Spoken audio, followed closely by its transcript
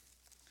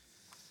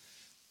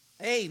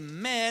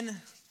Amen.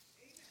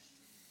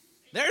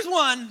 There's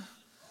one.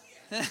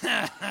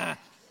 Hey,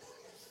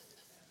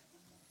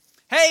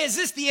 is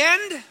this the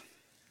end? No.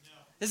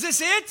 Is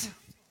this it? No.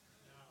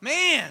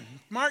 Man,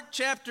 Mark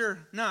chapter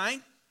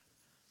 9.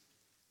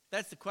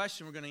 That's the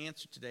question we're going to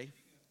answer today.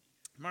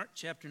 Mark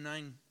chapter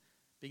 9,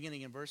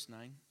 beginning in verse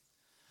 9.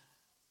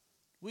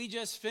 We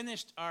just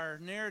finished our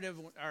narrative,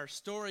 our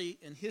story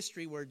in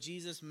history where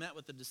Jesus met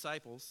with the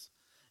disciples.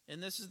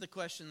 And this is the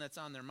question that's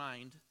on their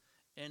mind.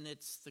 And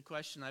it's the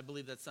question I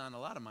believe that's on a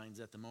lot of minds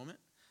at the moment.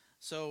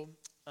 So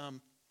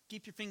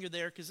keep your finger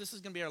there because this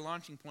is going to be our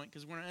launching point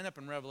because we're going to end up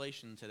in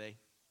Revelation today.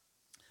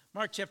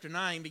 Mark chapter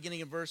 9, beginning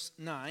in verse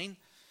 9.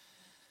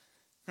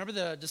 Remember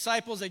the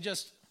disciples, they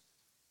just,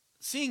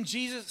 seeing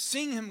Jesus,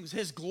 seeing him,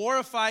 his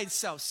glorified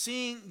self,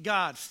 seeing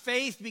God,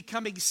 faith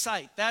becoming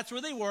sight. That's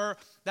where they were.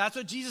 That's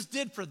what Jesus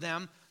did for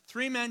them.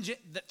 Three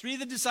of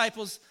the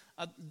disciples,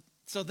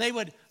 so they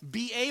would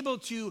be able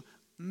to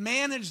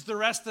manage the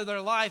rest of their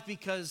life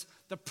because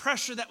the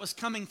pressure that was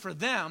coming for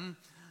them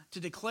to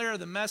declare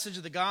the message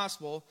of the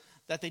gospel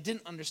that they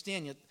didn't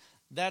understand yet,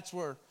 that's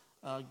where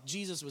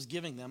Jesus was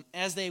giving them.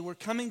 As they were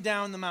coming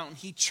down the mountain,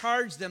 he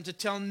charged them to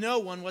tell no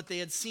one what they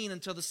had seen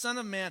until the Son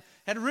of Man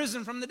had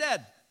risen from the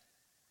dead.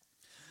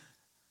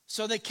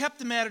 So they kept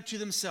the matter to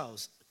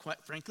themselves.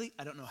 Quite frankly,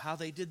 I don't know how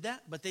they did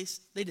that, but they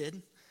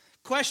did.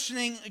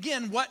 Questioning,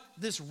 again, what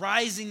this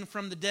rising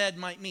from the dead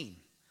might mean.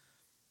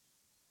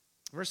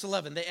 Verse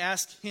 11, they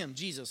asked him,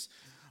 Jesus,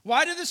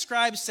 why do the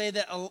scribes say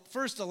that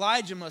first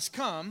Elijah must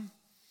come?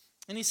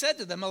 And he said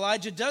to them,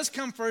 Elijah does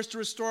come first to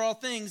restore all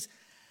things.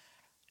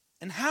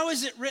 And how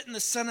is it written, the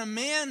Son of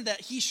Man,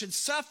 that he should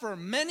suffer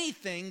many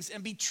things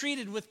and be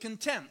treated with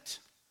contempt?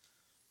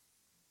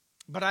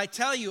 But I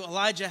tell you,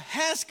 Elijah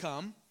has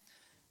come.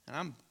 And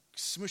I'm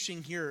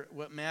smushing here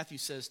what Matthew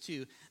says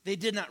too. They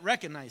did not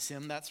recognize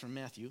him. That's from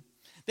Matthew.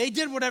 They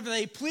did whatever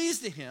they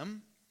pleased to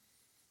him.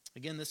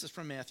 Again, this is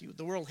from Matthew.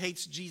 The world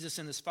hates Jesus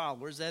and his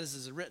followers. That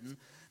is written.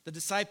 The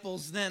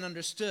disciples then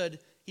understood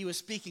he was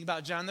speaking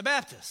about John the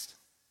Baptist.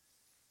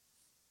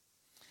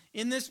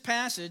 In this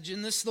passage,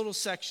 in this little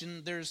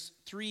section, there's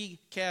three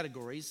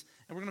categories,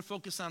 and we're going to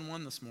focus on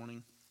one this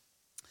morning.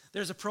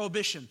 There's a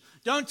prohibition.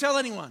 Don't tell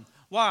anyone.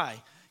 Why?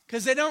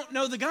 Because they don't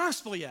know the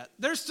gospel yet.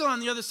 They're still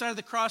on the other side of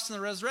the cross and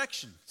the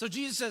resurrection. So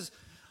Jesus says,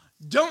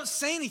 don't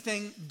say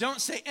anything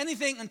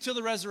until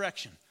the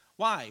resurrection.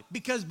 Why?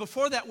 Because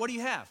before that, what do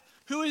you have?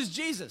 Who is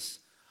Jesus?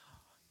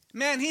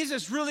 Man, he's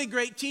this really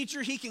great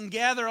teacher. He can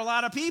gather a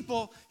lot of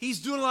people.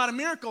 He's doing a lot of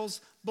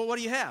miracles. But what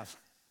do you have?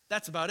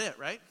 That's about it,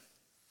 right?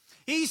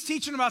 He's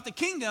teaching about the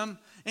kingdom,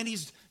 and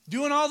he's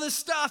doing all this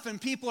stuff, and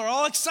people are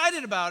all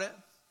excited about it.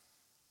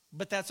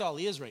 But that's all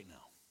he is right now.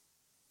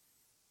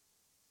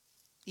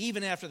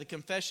 Even after the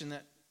confession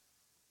that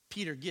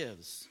Peter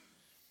gives.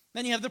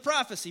 Then you have the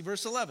prophecy,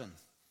 verse 11.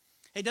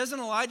 Hey, doesn't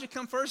Elijah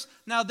come first?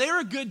 Now, they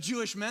were good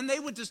Jewish men.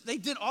 They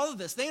did all of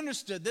this. They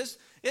understood this.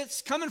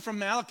 It's coming from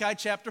Malachi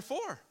chapter 4.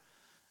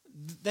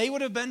 They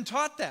would have been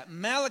taught that.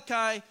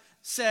 Malachi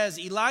says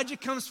Elijah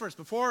comes first.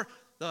 Before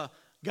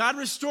God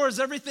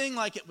restores everything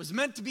like it was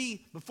meant to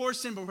be before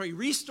sin, before he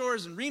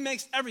restores and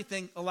remakes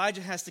everything,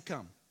 Elijah has to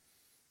come.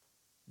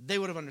 They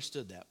would have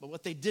understood that. But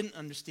what they didn't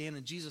understand,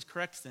 and Jesus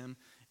corrects them,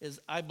 is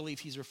I believe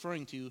he's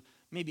referring to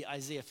maybe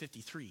Isaiah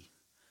 53.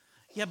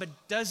 Yeah, but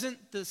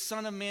doesn't the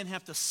Son of Man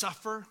have to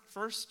suffer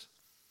first?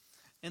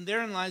 And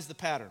therein lies the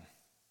pattern.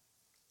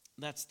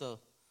 That's the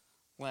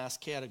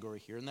last category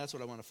here, and that's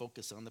what I want to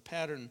focus on. The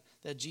pattern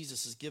that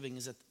Jesus is giving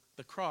is that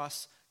the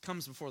cross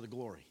comes before the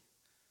glory.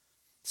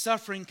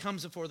 Suffering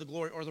comes before the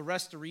glory or the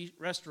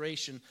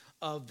restoration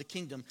of the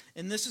kingdom.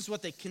 And this is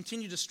what they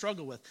continue to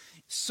struggle with.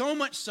 So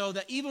much so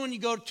that even when you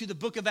go to the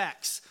book of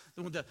Acts,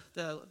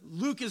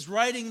 Luke is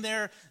writing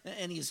there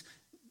and he's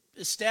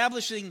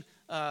establishing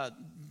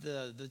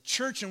the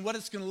church and what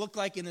it's going to look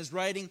like in his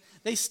writing.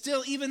 They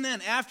still, even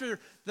then, after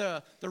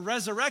the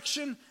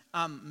resurrection,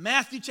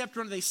 Matthew chapter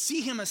 1, they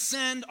see him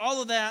ascend,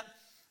 all of that.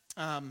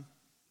 And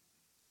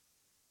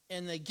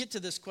they get to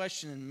this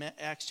question in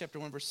Acts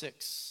chapter 1, verse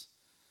 6.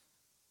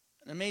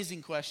 An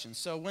amazing question.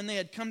 So when they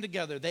had come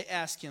together, they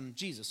asked him,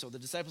 Jesus. So the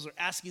disciples are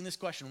asking this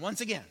question once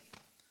again.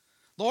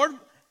 Lord,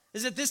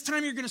 is it this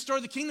time you're going to restore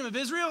the kingdom of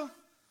Israel?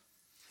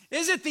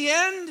 Is it the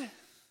end?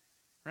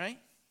 Right?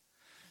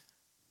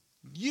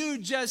 You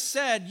just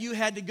said you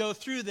had to go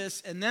through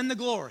this and then the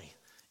glory.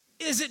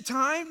 Is it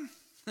time?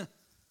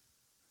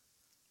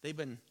 They've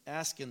been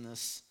asking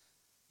this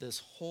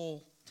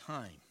whole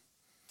time.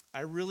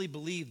 I really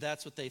believe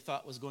that's what they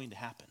thought was going to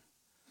happen.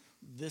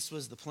 This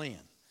was the plan.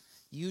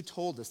 You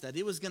told us that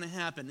it was going to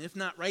happen, if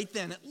not right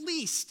then, at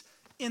least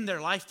in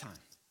their lifetime.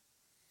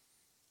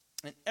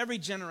 And every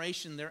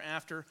generation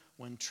thereafter,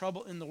 when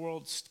trouble in the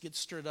world gets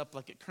stirred up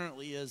like it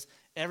currently is,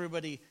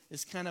 everybody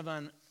is kind of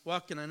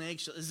walking on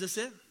eggshells. Is this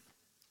it?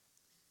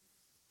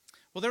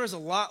 Well, there was a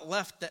lot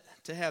left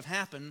to have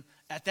happen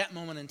at that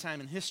moment in time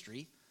in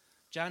history.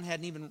 John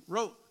hadn't even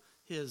wrote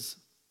his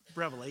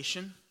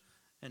Revelation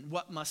and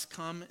what must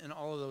come and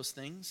all of those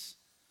things.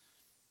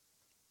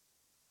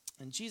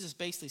 And Jesus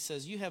basically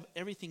says, you have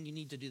everything you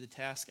need to do the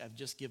task I've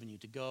just given you,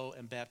 to go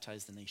and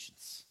baptize the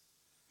nations.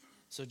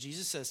 So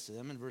Jesus says to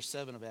them in verse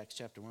 7 of Acts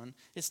chapter 1,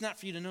 it's not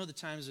for you to know the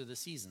times or the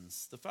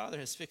seasons. The Father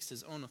has fixed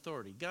his own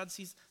authority.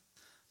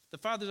 The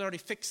Father's already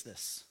fixed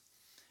this.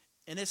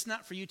 And it's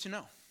not for you to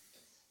know.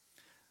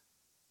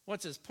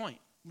 What's his point?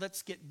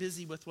 Let's get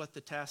busy with what the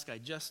task I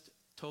just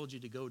told you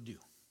to go do.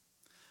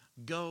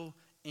 Go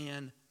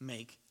and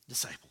make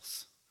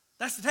disciples.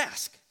 That's the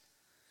task.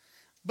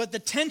 But the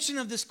tension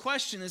of this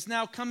question is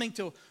now coming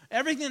to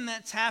everything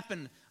that's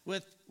happened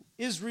with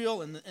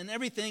Israel and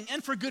everything,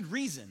 and for good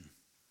reason.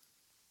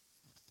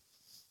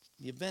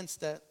 The events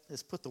that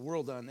has put the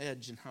world on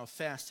edge and how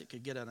fast it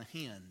could get out of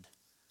hand.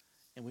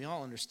 And we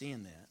all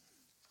understand that.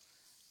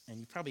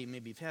 And you probably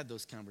maybe have had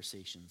those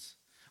conversations,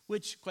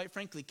 which, quite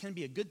frankly, can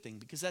be a good thing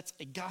because that's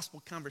a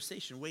gospel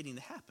conversation waiting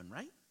to happen,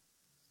 right?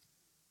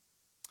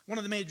 One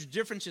of the major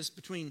differences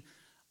between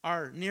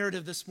our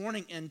narrative this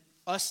morning and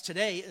us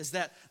today is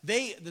that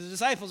the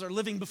disciples are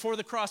living before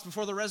the cross,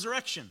 before the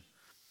resurrection.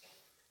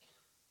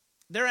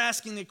 They're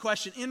asking the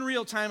question in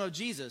real time of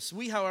Jesus.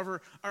 We,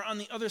 however, are on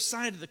the other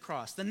side of the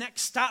cross. The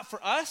next stop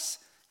for us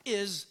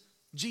is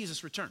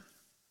Jesus' return.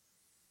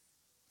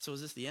 So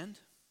is this the end?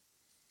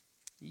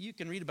 You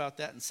can read about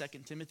that in 2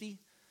 Timothy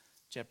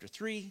chapter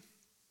 3,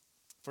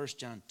 1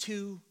 John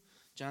 2.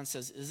 John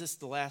says, is this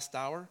the last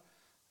hour?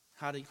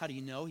 How do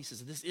you know? He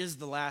says, this is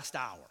the last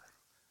hour,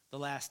 the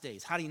last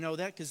days. How do you know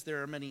that? Because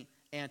there are many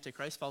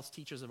antichrists, false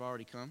teachers have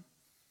already come.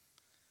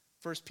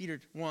 1 Peter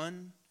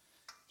 1,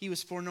 he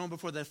was foreknown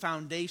before the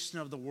foundation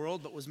of the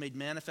world, but was made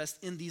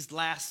manifest in these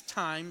last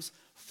times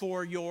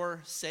for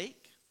your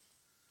sake.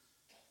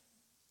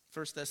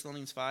 1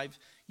 Thessalonians 5,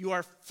 you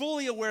are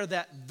fully aware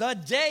that the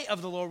day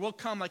of the Lord will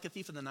come like a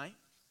thief in the night.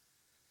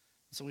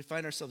 So we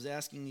find ourselves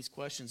asking these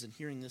questions and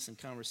hearing this in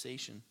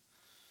conversation.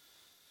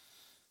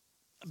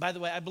 By the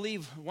way, I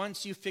believe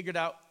once you figured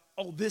out,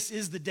 oh, this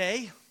is the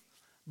day,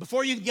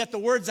 before you can get the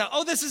words out,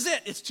 oh, this is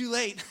it, it's too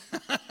late.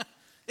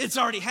 It's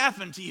already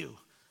happened to you.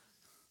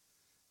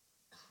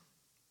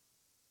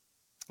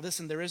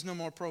 Listen, there is no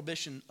more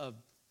prohibition of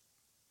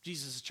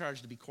Jesus'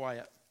 charge to be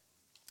quiet.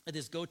 It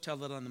is go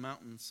tell it on the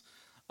mountains.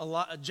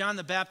 John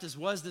the Baptist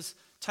was this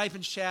type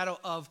and shadow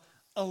of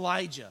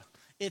Elijah.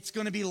 It's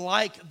going to be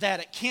like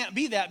that. It can't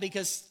be that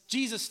because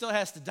Jesus still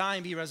has to die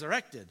and be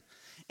resurrected.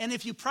 And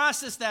if you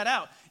process that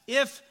out,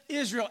 if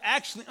Israel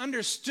actually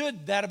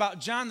understood that about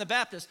John the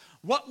Baptist,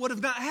 what would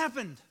have not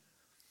happened?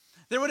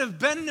 There would have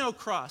been no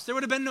cross. There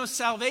would have been no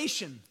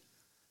salvation.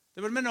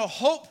 There would have been no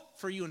hope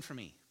for you and for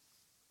me.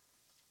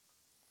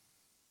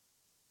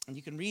 And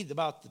you can read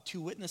about the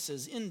two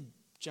witnesses in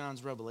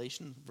John's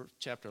Revelation,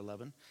 chapter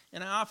 11.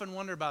 And I often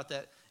wonder about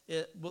that.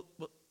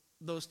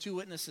 Those two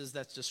witnesses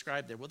that's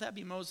described there, will that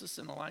be Moses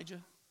and Elijah?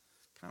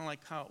 Kind of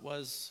like how it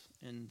was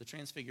in the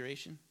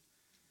Transfiguration?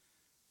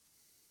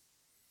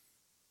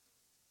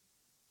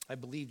 I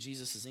believe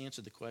Jesus has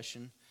answered the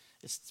question.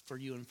 It's for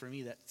you and for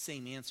me, that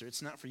same answer.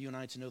 It's not for you and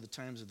I to know the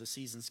times or the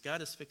seasons. God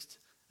has fixed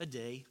a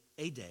day,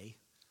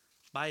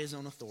 by his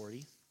own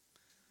authority.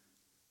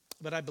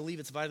 But I believe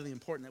it's vitally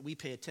important that we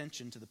pay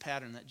attention to the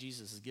pattern that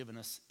Jesus has given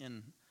us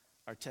in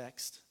our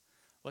text.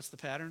 What's the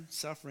pattern?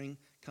 Suffering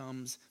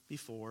comes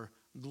before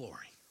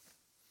glory.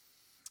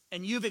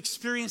 And you've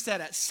experienced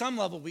that at some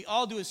level. We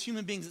all do as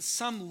human beings at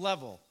some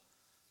level.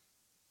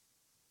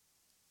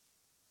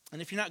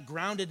 And if you're not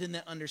grounded in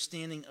that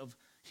understanding of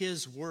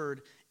his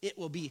word, it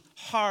will be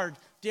hard,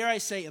 dare I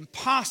say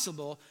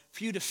impossible,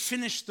 for you to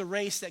finish the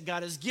race that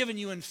God has given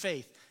you in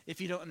faith if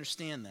you don't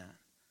understand that.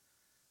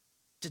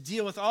 To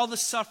deal with all the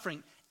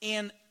suffering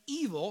and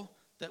evil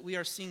that we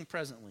are seeing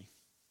presently.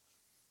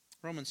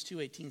 Romans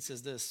 2:18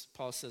 says this,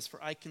 Paul says,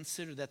 for I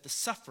consider that the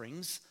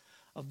sufferings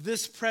of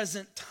this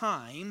present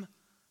time,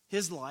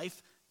 his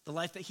life, the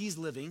life that he's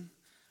living,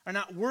 are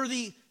not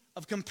worthy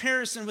of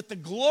comparison with the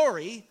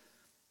glory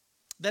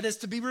that is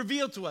to be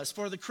revealed to us.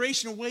 For the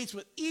creation waits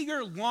with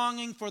eager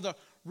longing for the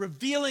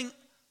revealing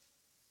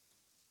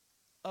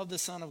of the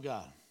Son of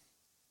God.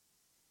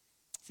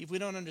 See, if we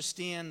don't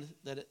understand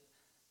that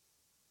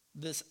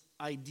this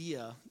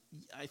idea,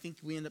 I think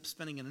we end up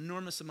spending an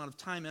enormous amount of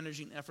time,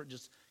 energy, and effort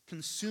just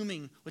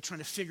consuming with trying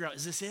to figure out,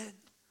 is this it?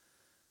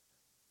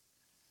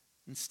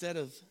 Instead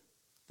of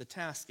the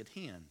task at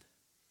hand.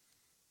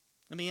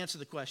 Let me answer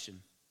the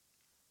question.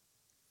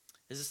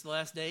 Is this the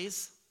last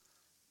days?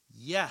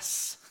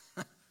 Yes.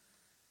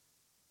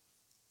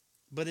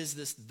 But is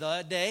this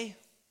the day?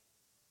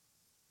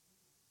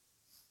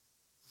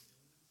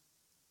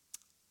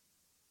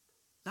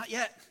 Not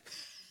yet.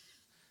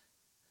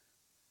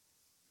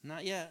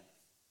 Not yet.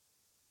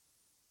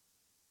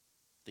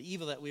 The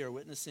evil that we are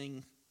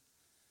witnessing,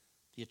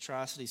 the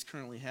atrocities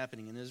currently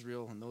happening in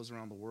Israel and those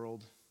around the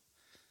world,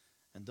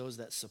 and those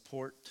that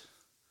support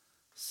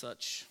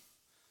such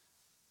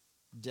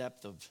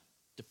depth of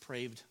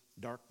depraved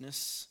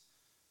darkness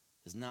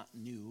is not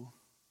new.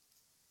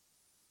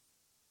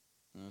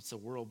 It's a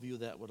worldview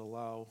that would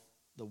allow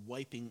the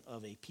wiping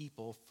of a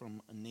people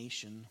from a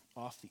nation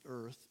off the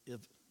earth,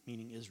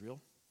 meaning Israel.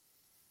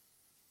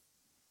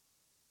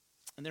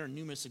 And there are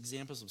numerous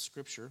examples of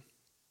Scripture.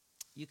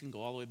 You can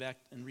go all the way back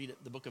and read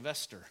the book of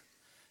Esther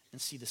and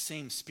see the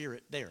same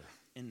spirit there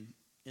in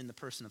the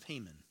person of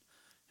Haman,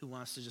 who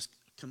wants to just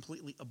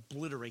completely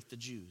obliterate the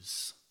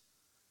Jews.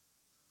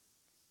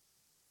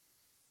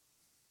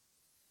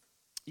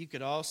 You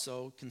could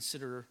also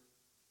consider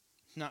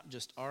not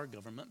just our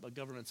government, but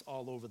governments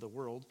all over the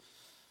world.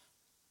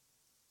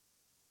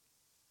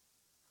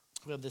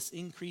 We have this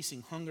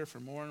increasing hunger for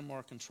more and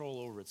more control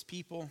over its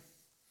people.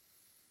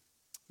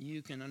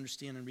 You can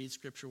understand and read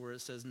Scripture where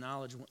it says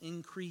knowledge will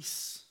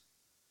increase.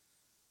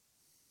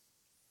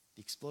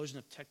 The explosion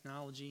of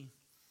technology.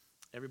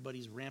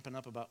 Everybody's ramping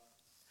up about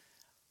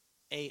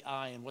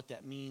AI and what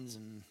that means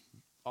and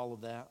all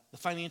of that. The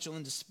financial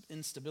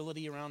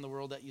instability around the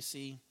world that you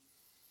see.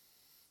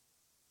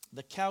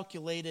 The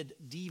calculated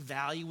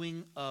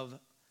devaluing of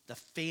the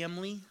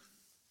family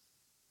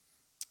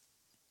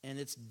and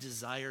its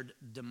desired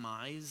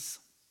demise.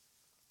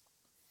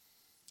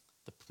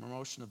 The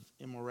promotion of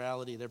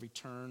immorality at every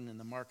turn and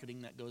the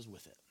marketing that goes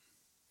with it.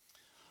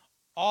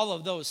 All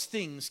of those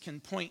things can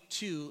point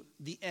to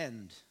the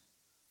end.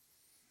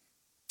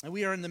 And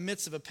we are in the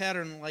midst of a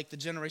pattern like the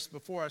generation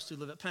before us who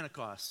live at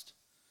Pentecost.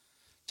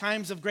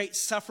 Times of great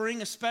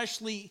suffering,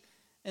 especially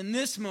in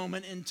this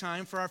moment in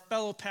time for our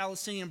fellow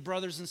Palestinian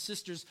brothers and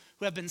sisters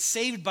who have been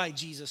saved by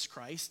Jesus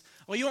Christ.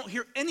 Well, you won't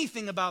hear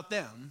anything about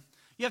them.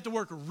 You have to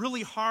work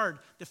really hard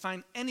to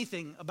find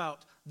anything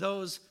about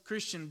those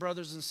Christian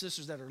brothers and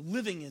sisters that are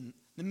living in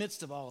the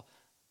midst of all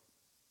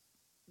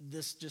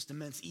this just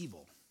immense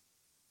evil.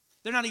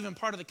 They're not even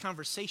part of the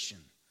conversation.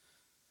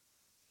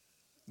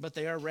 But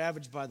they are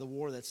ravaged by the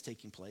war that's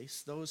taking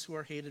place. Those who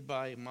are hated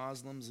by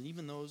Muslims and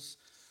even those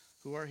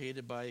who are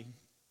hated by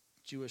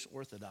Jewish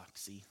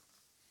orthodoxy,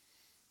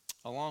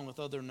 along with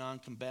other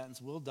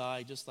non-combatants, will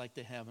die just like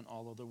they have in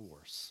all other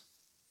wars.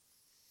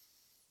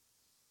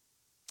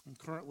 And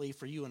currently,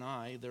 for you and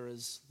I, there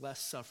is less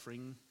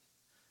suffering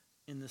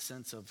in the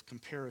sense of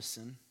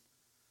comparison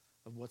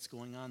of what's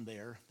going on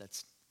there.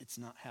 It's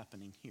not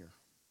happening here.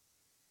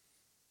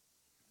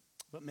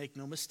 But make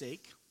no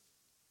mistake,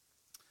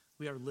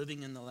 we are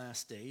living in the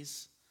last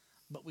days,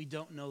 but we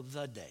don't know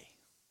the day.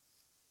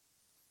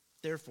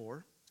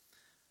 Therefore,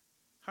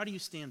 how do you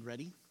stand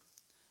ready?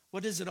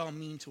 What does it all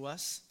mean to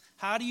us?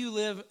 How do you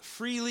live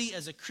freely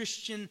as a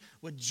Christian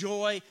with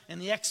joy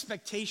and the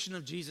expectation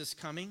of Jesus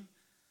coming?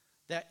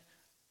 That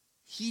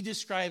he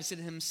describes it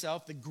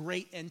himself, the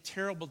great and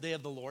terrible day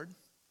of the Lord.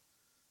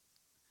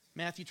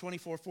 Matthew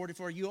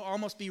 24:44, you all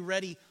must be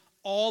ready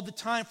all the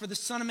time, for the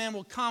Son of Man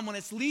will come when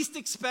it's least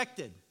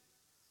expected.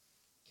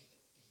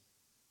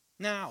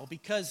 Now,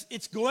 because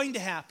it's going to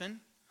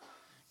happen,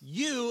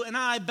 you and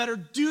I better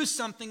do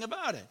something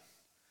about it.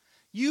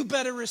 You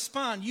better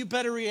respond. You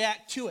better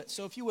react to it.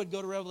 So if you would,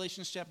 go to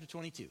Revelation chapter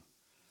 22.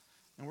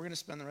 And we're going to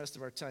spend the rest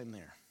of our time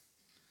there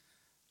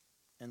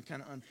and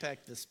kind of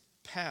unpack this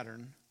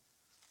pattern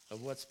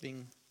of what's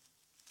being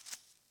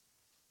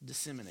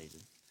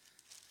disseminated.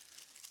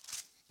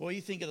 Boy,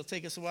 you think it'll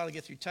take us a while to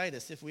get through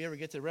Titus if we ever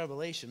get to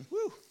Revelation.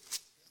 Whew.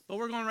 But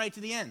we're going right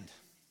to the end.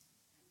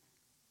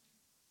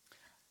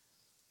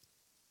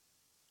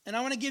 And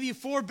I want to give you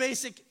 4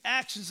 basic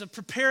actions of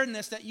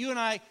preparedness that you and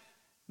I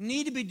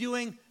need to be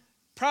doing.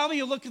 Probably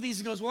you'll look at these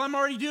and goes, well, I'm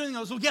already doing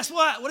those. Well, guess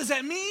what? What does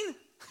that mean?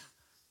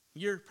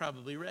 You're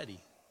probably ready.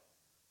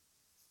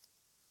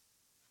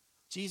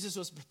 Jesus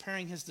was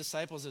preparing his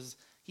disciples as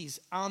he's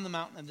on the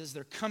mountain and as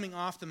they're coming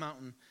off the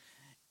mountain.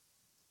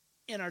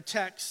 In our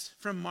text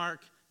from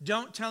Mark,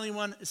 don't tell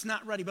anyone it's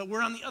not ready, but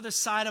we're on the other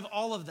side of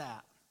all of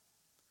that.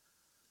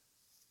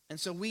 And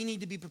so we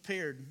need to be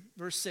prepared.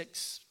 Verse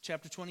 6,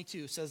 chapter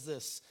 22 says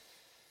this.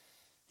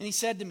 And he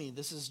said to me,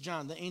 this is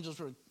John, the angel's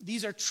word,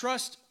 these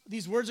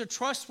words are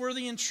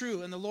trustworthy and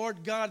true, and the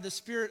Lord God, the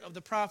Spirit of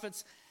the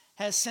prophets,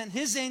 has sent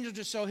his angel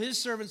to show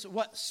his servants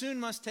what soon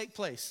must take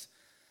place.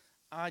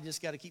 I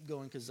just got to keep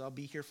going because I'll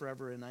be here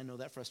forever, and I know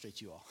that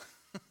frustrates you all.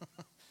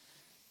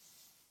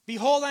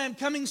 Behold, I am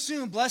coming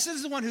soon. Blessed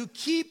is the one who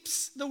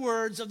keeps the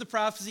words of the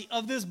prophecy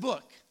of this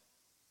book.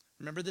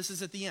 Remember, this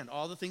is at the end.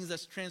 All the things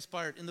that's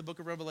transpired in the book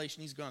of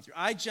Revelation he's gone through.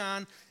 I,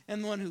 John,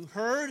 am the one who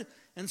heard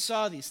and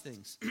saw these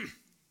things.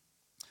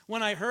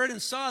 When I heard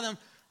and saw them,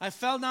 I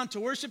fell down to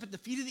worship at the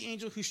feet of the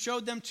angel who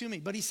showed them to me.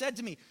 But he said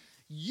to me,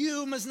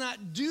 you must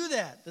not do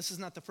that. This is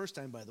not the first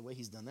time, by the way,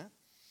 he's done that.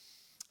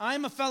 I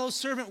am a fellow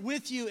servant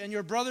with you and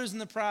your brothers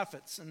and the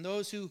prophets and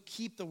those who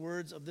keep the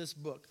words of this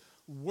book.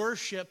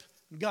 Worship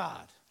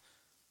God.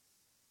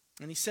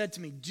 And he said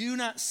to me, do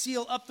not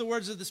seal up the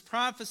words of this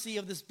prophecy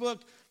of this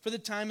book, for the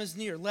time is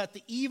near. Let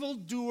the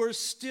evildoers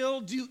still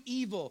do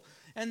evil,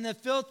 and the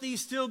filthy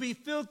still be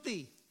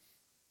filthy,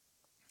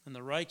 and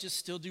the righteous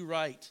still do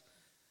right,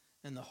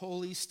 and the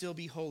holy still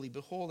be holy.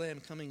 Behold, I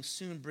am coming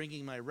soon,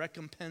 bringing my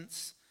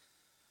recompense,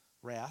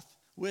 wrath,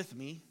 with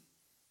me,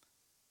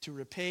 to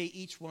repay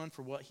each one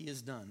for what he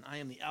has done. I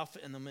am the Alpha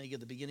and the Omega,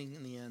 the beginning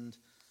and the end.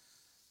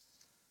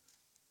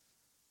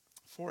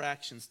 4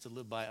 actions to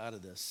live by out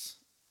of this.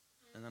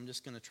 And I'm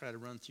just going to try to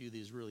run through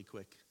these really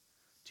quick.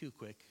 Too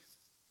quick.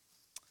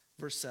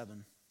 Verse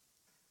 7.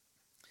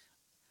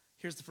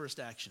 here's the first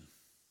action,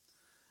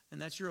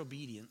 and that's your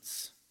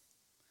obedience.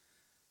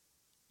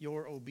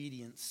 Your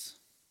obedience.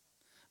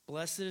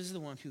 Blessed is the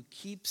one who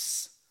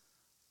keeps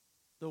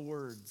the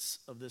words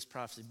of this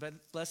prophecy.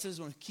 But blessed is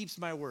the one who keeps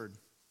my word.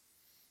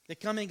 The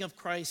coming of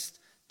Christ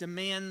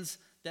demands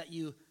that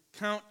you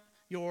count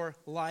your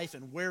life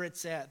and where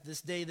it's at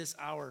this day, this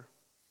hour,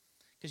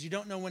 because you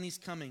don't know when he's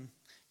coming.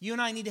 You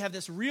and I need to have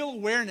this real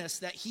awareness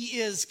that he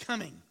is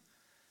coming,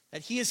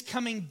 that he is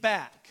coming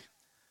back.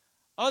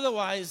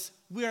 Otherwise,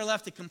 we are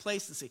left to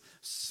complacency.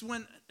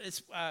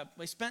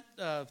 We spent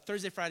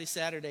Thursday, Friday,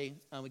 Saturday.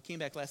 We came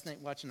back last night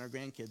watching our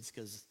grandkids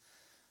because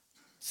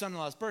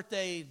son-in-law's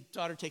birthday,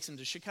 daughter takes him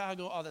to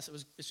Chicago, all this.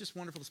 It's just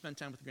wonderful to spend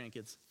time with the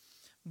grandkids.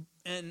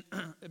 And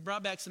it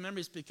brought back some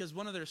memories because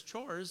one of their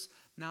chores,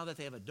 now that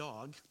they have a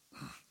dog,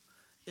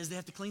 is they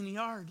have to clean the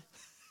yard.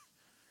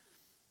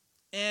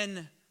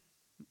 And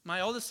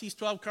my oldest, he's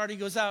 12, Carter,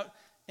 goes out,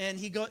 and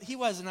he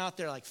wasn't out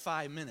there like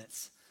 5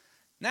 minutes.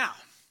 Now,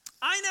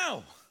 I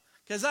know,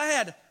 because I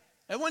had,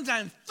 at one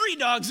time, 3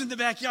 dogs in the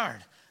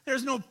backyard.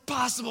 There's no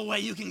possible way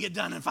you can get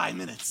done in 5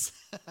 minutes.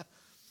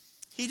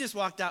 He just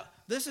walked out.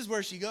 This is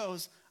where she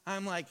goes.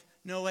 I'm like,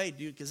 no way,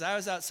 dude, because I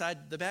was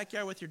outside the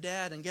backyard with your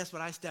dad, and guess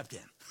what? I stepped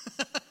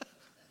in.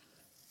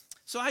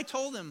 So I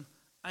told him,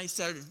 I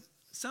said,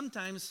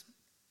 sometimes,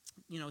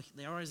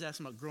 they always ask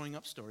about growing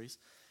up stories.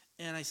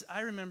 And I said,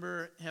 I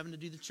remember having to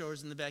do the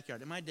chores in the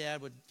backyard. And my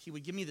dad would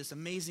give me this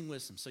amazing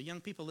wisdom. So young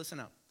people, listen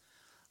up.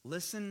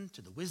 Listen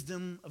to the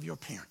wisdom of your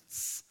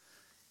parents.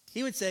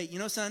 He would say,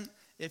 son,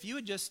 if you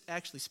would just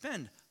actually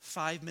spend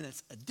 5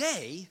 minutes a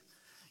day,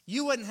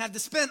 you wouldn't have to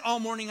spend all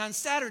morning on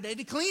Saturday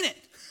to clean it.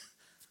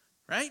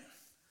 Right?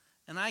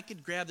 And I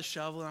could grab the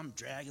shovel, and I'm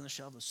dragging the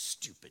shovel.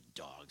 Stupid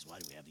dogs. Why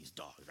do we have these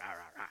dogs? Rah,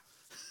 rah, rah.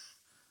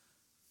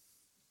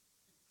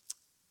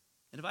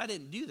 And if I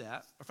didn't do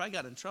that, or if I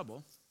got in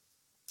trouble,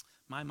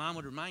 my mom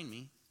would remind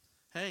me,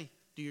 hey,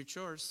 do your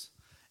chores.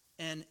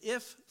 And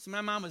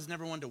my mom was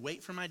never one to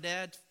wait for my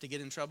dad to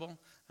get in trouble.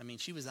 I mean,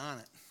 she was on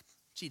it.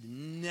 She'd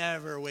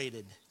never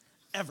waited,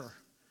 ever.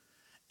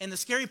 And the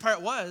scary part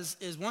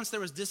is once there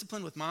was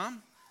discipline with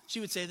mom,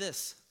 she would say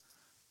this,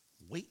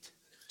 wait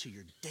till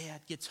your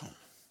dad gets home.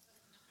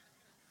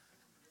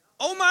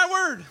 Oh, my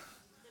word.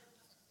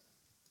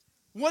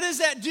 What does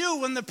that do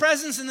when the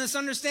presence and this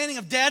understanding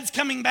of dad's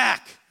coming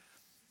back?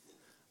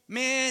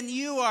 Man,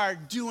 you are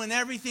doing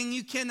everything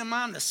you can to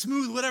mom to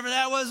smooth whatever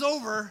that was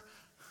over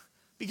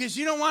because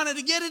you don't want her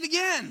to get it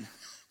again.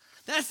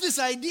 That's this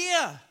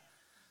idea.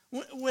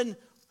 When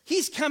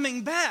he's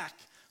coming back,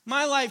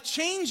 my life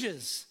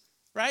changes,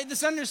 right?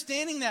 This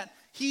understanding that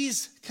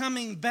he's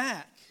coming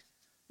back.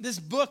 This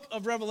book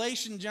of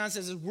Revelation, John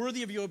says, is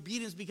worthy of your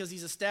obedience because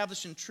he's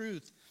established in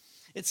truth.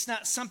 It's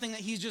not something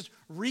that he's just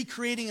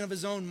recreating of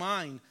his own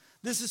mind.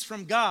 This is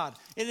from God.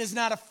 It is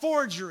not a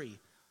forgery.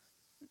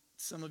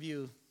 Some of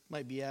you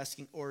might be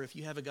asking, or if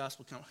you have a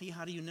gospel account, hey,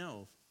 how do you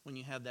know when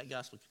you have that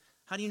gospel?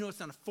 How do you know it's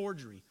not a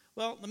forgery?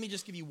 Well, let me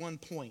just give you one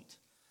point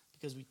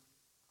because we're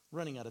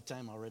running out of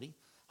time already.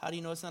 How do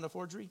you know it's not a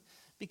forgery?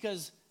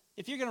 Because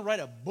if you're going to write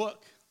a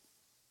book,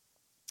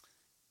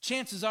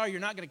 chances are you're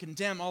not going to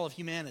condemn all of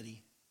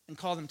humanity and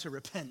call them to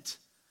repent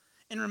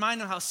and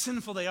remind them how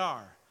sinful they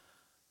are.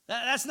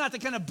 That's not the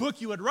kind of book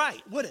you would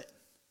write, would it?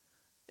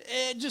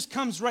 It just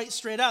comes right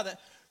straight out that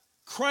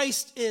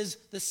Christ is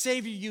the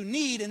Savior you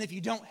need, and if you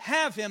don't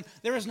have him,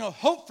 there is no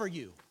hope for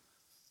you.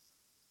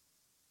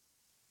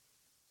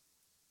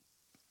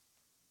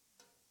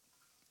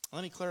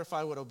 Let me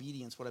clarify what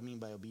I mean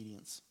by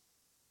obedience.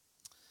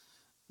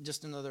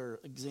 Just another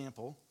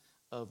example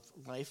of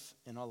life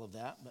and all of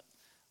that. But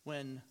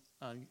when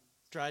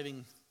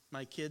driving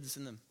my kids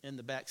in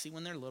the back seat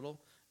when they're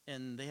little,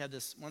 and they have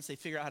this, once they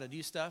figure out how to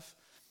do stuff,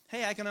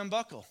 hey, I can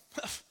unbuckle.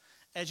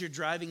 As you're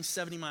driving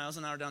 70 miles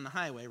an hour down the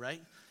highway,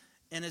 right?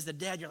 And as the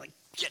dad, you're like,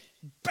 get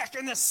back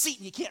in the seat,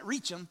 and you can't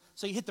reach them,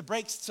 so you hit the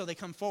brakes so they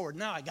come forward.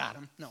 Now I got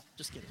them. No,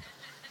 just kidding.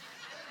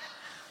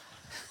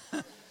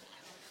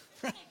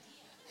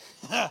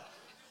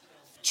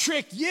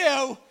 Trick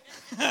you.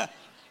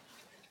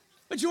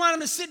 But you want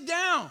them to sit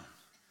down.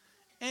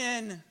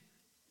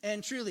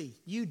 And truly,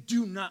 you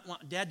do not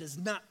want, dad does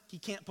not, he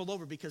can't pull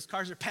over because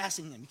cars are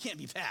passing him. You can't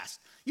be passed.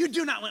 You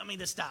do not want me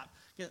to stop.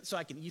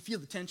 So you feel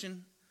the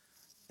tension.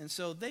 And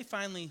so they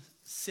finally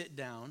sit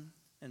down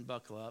and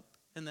buckle up.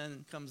 And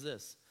then comes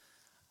this.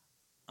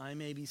 I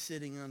may be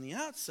sitting on the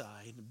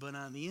outside, but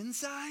on the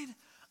inside,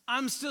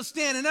 I'm still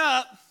standing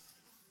up.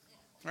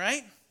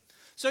 Right?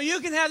 So you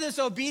can have this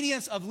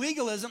obedience of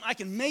legalism. I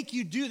can make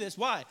you do this.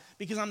 Why?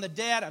 Because I'm the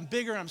dad, I'm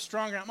bigger, I'm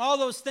stronger, I'm all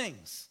those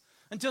things.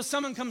 Until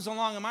someone comes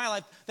along in my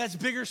life that's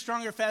bigger,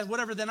 stronger, fast,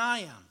 whatever than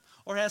I am,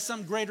 or has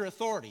some greater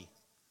authority.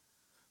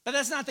 But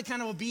that's not the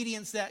kind of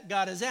obedience that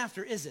God is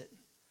after, is it?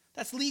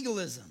 That's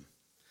legalism.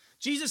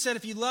 Jesus said,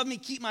 if you love me,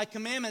 keep my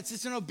commandments.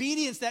 It's an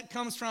obedience that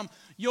comes from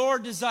your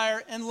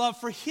desire and love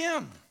for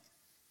him.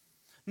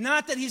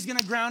 Not that he's going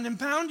to ground and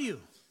pound you.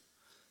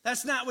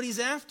 That's not what he's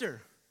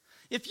after.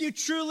 If you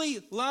truly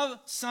love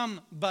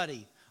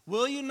somebody,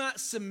 will you not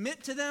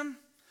submit to them?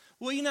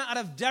 Will you not, out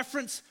of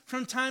deference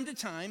from time to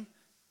time,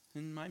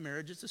 in my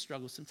marriage it's a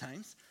struggle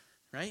sometimes,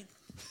 right?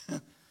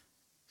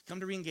 Come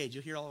to reengage,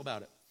 you'll hear all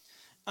about it.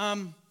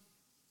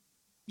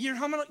 You're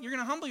going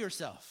to humble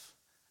yourself.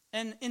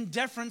 And in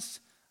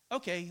deference,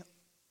 okay,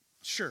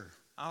 sure,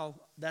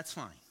 that's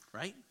fine,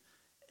 right?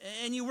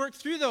 And you work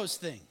through those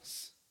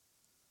things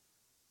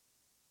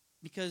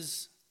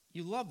because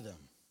you love them.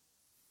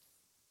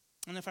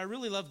 And if I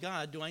really love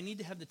God, do I need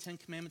to have the 10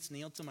 Commandments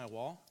nailed to my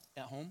wall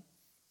at home?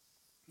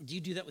 Do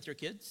you do that with your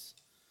kids?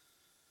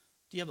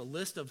 Do you have a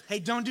list of, hey,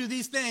 don't do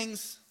these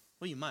things?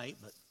 Well, you might,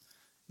 but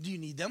do you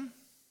need them?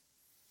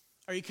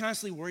 Are you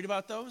constantly worried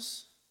about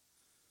those?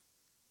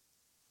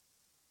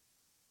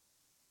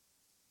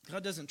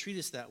 God doesn't treat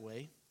us that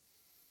way.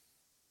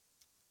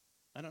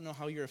 I don't know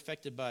how you're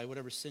affected by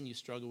whatever sin you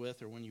struggle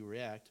with or when you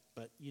react,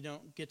 but you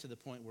don't get to the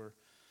point where,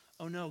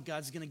 oh no,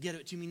 God's going to get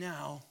it to me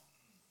now.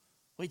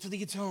 Wait till he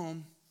gets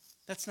home.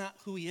 That's not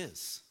who he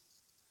is.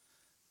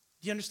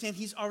 Do you understand?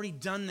 He's already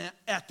done that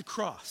at the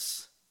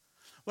cross.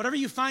 Whatever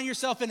you find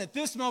yourself in at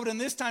this moment and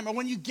this time, or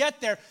when you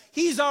get there,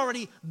 he's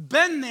already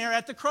been there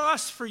at the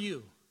cross for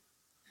you.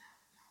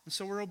 And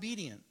so we're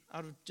obedient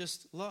out of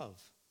just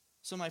love.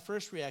 So my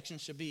first reaction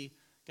should be,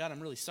 God, I'm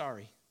really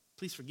sorry.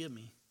 Please forgive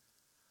me.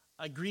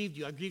 I grieved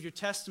you. I grieved your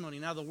testimony.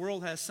 Now the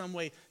world has some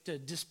way to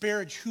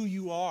disparage who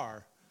you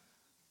are.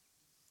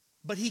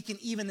 But he can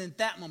even in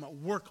that moment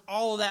work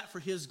all of that for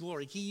his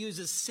glory. He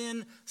uses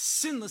sin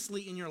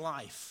sinlessly in your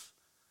life.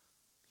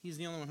 He's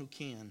the only one who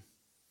can.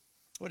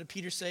 What did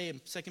Peter say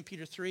in 2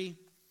 Peter 3?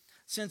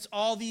 Since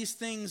all these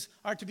things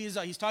are to be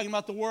dissolved. He's talking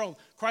about the world.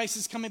 Christ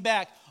is coming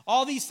back.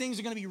 All these things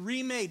are going to be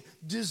remade.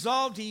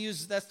 Dissolved, he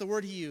uses. That's the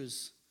word he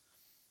used.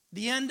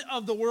 The end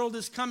of the world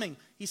is coming.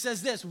 He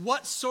says this,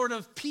 what sort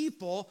of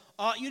people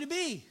ought you to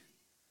be?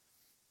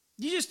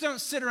 You just don't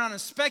sit around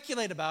and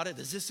speculate about it.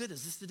 Is this it?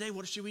 Is this the day?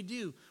 What should we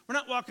do? We're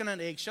not walking on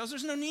eggshells.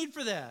 There's no need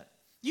for that.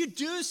 You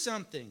do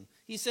something.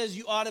 He says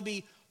you ought to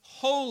be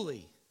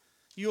holy.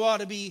 You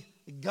ought to be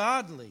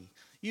godly.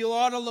 You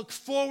ought to look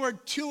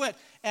forward to it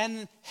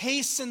and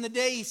hasten the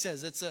day, he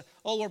says. It's an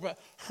old word, but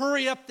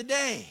hurry up the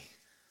day.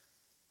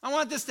 I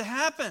want this to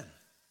happen.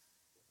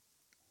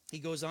 He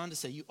goes on to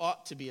say, you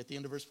ought to be, at the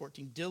end of verse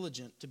 14,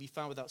 diligent to be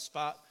found without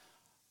spot,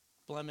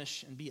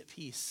 blemish, and be at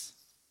peace.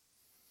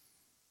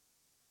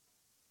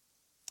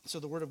 So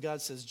the word of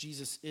God says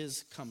Jesus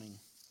is coming.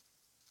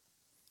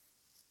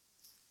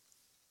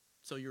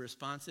 So your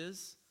response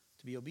is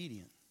to be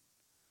obedient.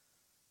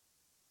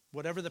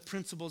 Whatever the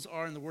principles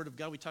are in the word of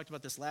God, we talked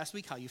about this last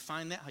week, how you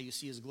find that, how you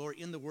see his glory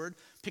in the word.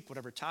 Pick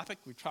whatever topic.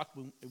 We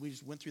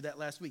just went through that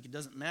last week. It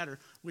doesn't matter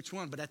which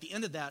one. But at the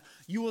end of that,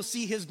 you will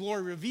see his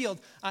glory revealed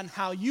on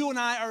how you and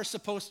I are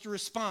supposed to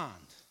respond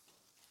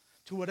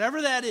to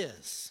whatever that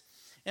is.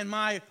 And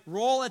my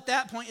role at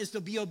that point is to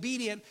be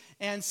obedient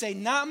and say,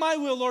 not my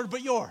will, Lord,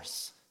 but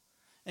yours.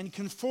 And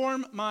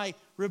conform my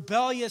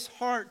rebellious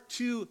heart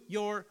to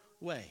your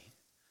way.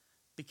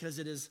 Because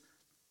it is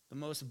the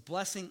most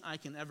blessing I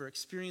can ever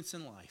experience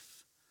in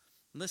life.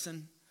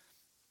 Listen,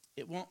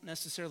 it won't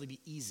necessarily be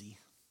easy.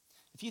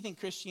 If you think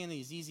Christianity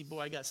is easy, boy,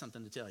 I got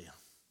something to tell you.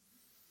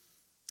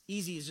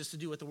 Easy is just to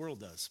do what the world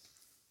does.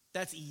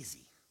 That's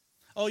easy.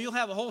 Oh, you'll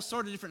have a whole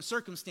sort of different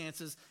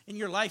circumstances, and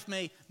your life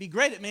may be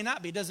great, it may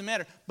not be, it doesn't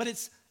matter. But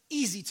it's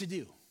easy to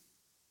do.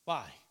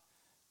 Why?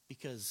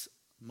 Because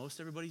most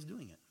everybody's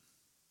doing it.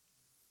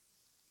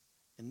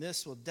 And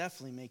this will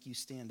definitely make you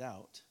stand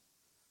out.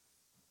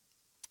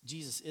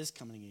 Jesus is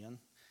coming again.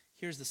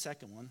 Here's the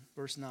second one,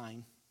 verse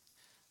 9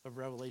 of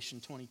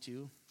Revelation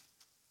 22.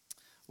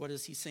 What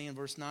does he say in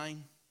verse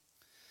 9?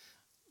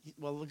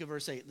 Well, look at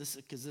verse 8,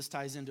 because this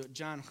ties into it.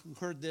 John, who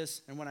heard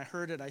this, and when I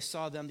heard it, I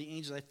saw them, the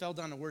angels. I fell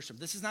down to worship.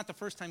 This is not the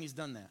first time he's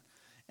done that.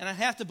 And I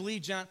have to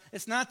believe, John,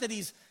 it's not that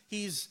he's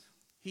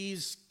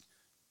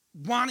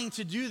wanting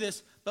to do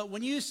this, but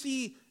when you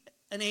see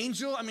an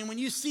angel, when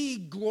you see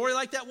glory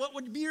like that, what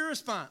would be your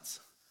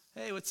response?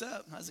 Hey, what's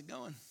up? How's it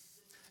going?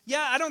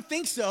 Yeah, I don't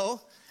think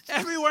so.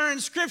 Everywhere in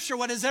Scripture,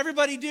 what does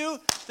everybody do?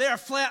 They are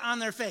flat on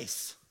their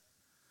face.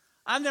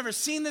 I've never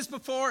seen this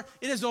before.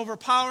 It is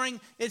overpowering.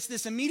 It's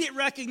this immediate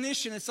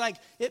recognition. It's like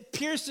it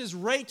pierces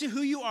right to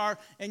who you are,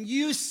 and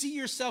you see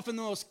yourself in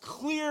the most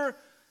clearest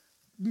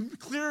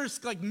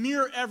like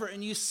mirror ever,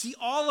 and you see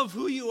all of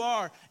who you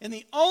are, and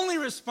the only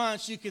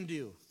response you can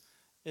do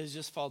is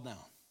just fall down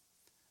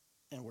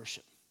and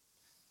worship.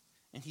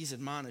 And he's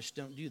admonished,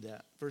 don't do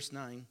that. Verse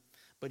 9,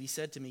 but he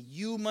said to me,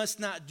 you must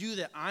not do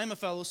that. I'm a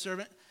fellow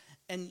servant,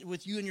 and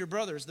with you and your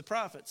brothers, the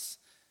prophets,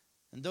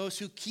 and those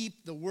who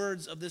keep the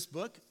words of this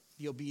book.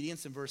 The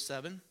obedience in verse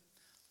 7,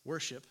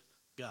 worship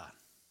God.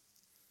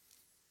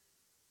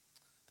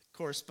 The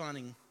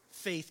corresponding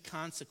faith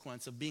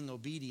consequence of being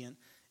obedient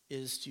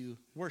is to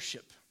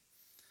worship.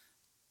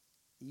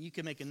 You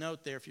can make a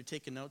note there if you're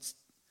taking notes.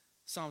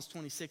 Psalms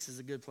 26 is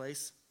a good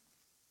place.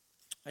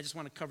 I just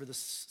want to cover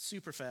this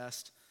super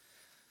fast.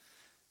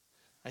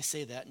 I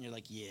say that and you're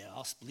like, yeah,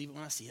 I'll believe it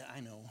when I see it. I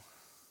know.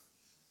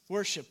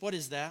 Worship, what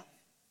is that?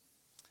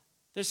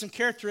 There's some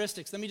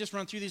characteristics. Let me just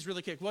run through these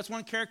really quick. What's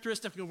one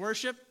characteristic of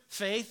worship?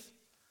 Faith.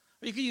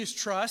 Or you could use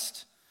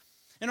trust.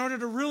 In order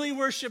to really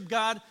worship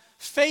God,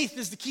 faith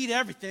is the key to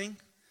everything.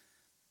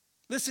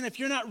 Listen, if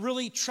you're not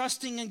really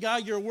trusting in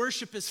God, your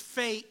worship is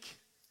fake.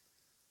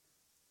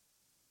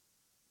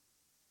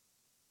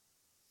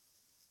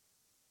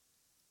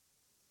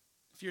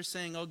 If you're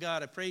saying, oh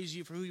God, I praise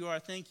you for who you are,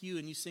 thank you,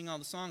 and you sing all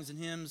the songs and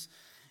hymns,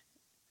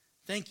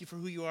 thank you for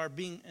who you are,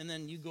 and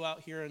then you go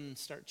out here and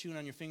start chewing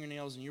on your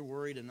fingernails and you're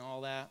worried and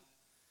all that.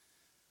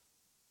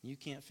 You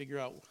can't figure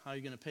out how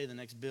you're going to pay the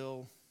next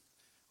bill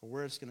or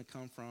where it's going to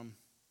come from.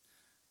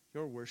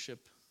 Your worship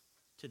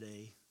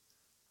today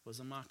was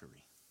a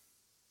mockery.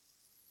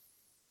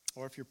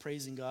 Or if you're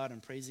praising God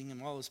and praising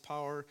him, all his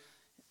power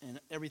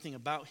and everything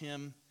about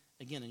him,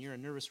 again, and you're a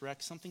nervous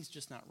wreck, something's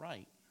just not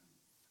right.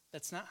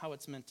 That's not how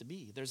it's meant to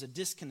be. There's a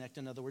disconnect,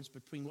 in other words,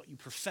 between what you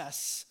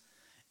profess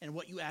and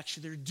what you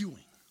actually are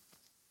doing.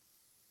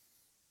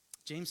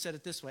 James said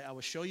it this way, I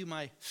will show you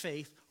my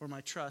faith or my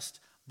trust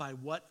by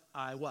what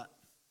I what?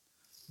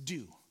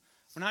 Do.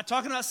 We're not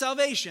talking about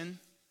salvation.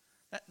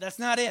 That's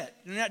not it.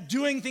 You're not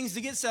doing things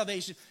to get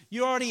salvation.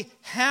 You already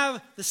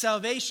have the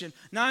salvation.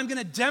 Now I'm going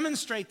to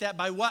demonstrate that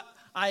by what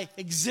I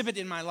exhibit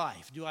in my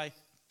life. Do I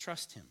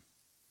trust him?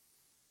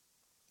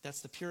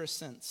 That's the purest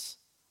sense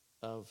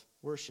of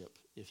worship,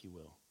 if you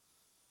will.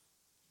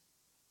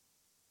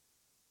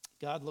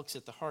 God looks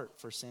at the heart,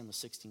 1 Samuel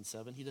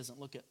 16:7. He doesn't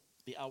look at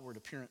the outward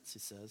appearance, he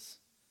says.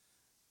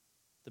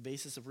 The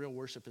basis of real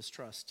worship is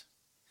trust.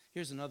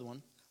 Here's another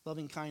one.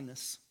 Loving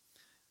kindness.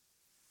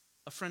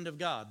 A friend of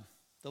God.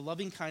 The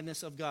loving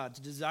kindness of God.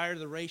 To desire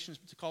the relations,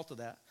 to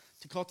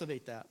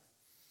cultivate that.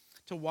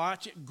 To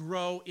watch it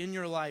grow in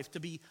your life. To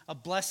be a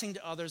blessing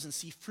to others and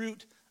see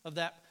fruit of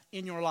that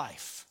in your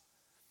life.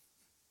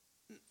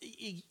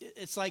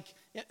 It's like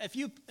if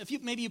you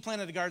maybe you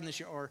planted a garden this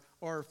year,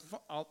 or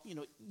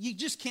you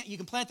just can't. You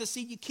can plant the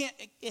seed. You can't.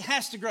 It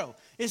has to grow.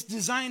 It's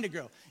designed to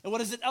grow. And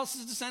what is it else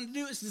is designed to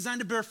do? It's designed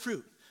to bear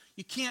fruit.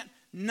 You can't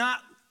not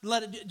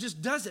let it. It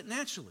just does it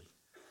naturally.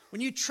 When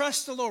you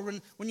trust the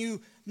Lord, when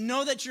you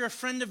know that you're a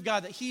friend of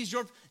God, that He's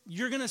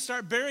you're going to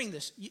start bearing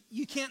this.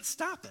 You can't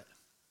stop it.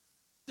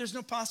 There's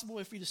no possible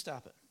way for you to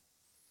stop it.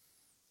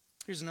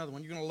 Here's another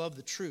one. You're going to love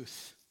the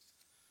truth.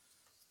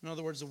 In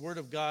other words, the Word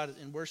of God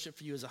and worship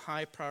for you is a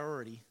high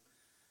priority.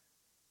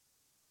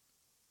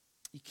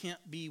 You can't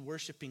be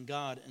worshiping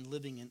God and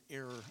living in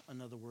error, in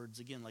other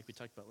words, again, like we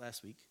talked about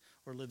last week,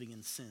 or living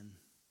in sin.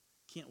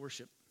 Can't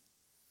worship.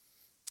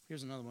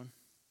 Here's another one.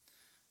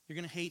 You're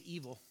going to hate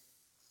evil.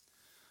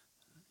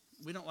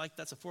 We don't like,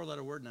 that's a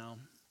 4-letter word now,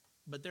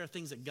 but there are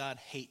things that God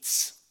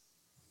hates,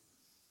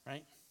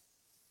 right?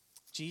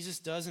 Jesus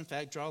does, in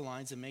fact, draw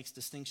lines and makes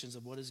distinctions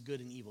of what is good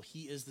and evil.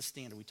 He is the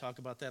standard. We talk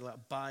about that a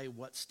lot. By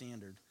what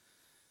standard?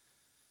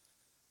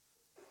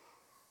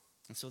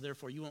 And so,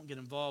 therefore, you won't get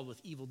involved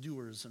with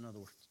evildoers, in other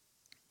words.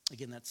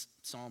 Again, that's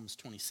Psalms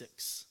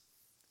 26.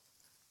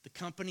 The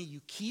company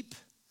you keep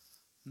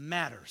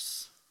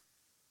matters.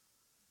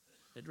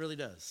 It really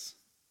does.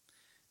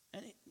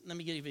 And let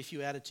me give you a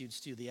few attitudes,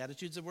 too. The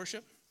attitudes of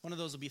worship, one of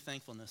those will be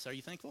thankfulness. Are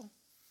you thankful?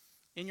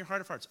 In your heart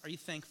of hearts, are you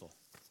thankful?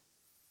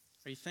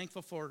 Are you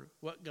thankful for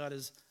what God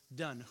has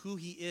done, who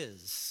He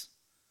is?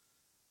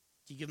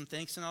 Do you give Him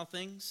thanks in all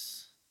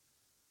things?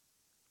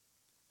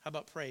 How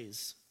about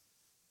praise?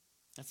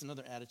 That's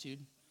another attitude.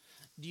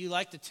 Do you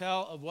like to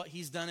tell of what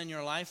He's done in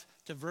your life,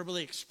 to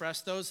verbally express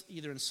those,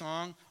 either in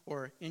song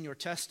or in your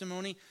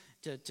testimony?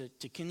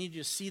 Can you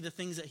just see the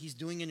things that He's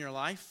doing in your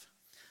life?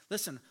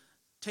 Listen,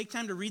 take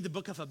time to read the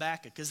book of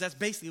Habakkuk, because that's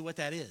basically what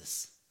that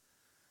is.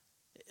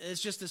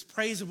 It's just this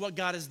praise of what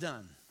God has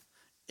done.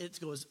 It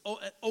goes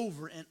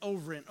over and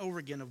over and over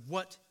again of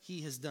what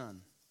He has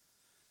done.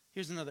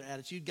 Here's another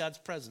attitude, God's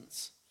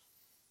presence.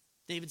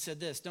 David said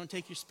this, don't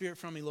take your spirit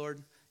from me,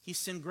 Lord. He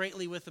sinned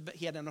greatly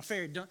he had an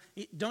affair.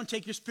 Don't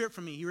take your spirit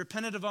from me. He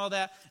repented of all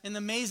that. And the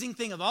amazing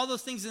thing of all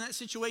those things in that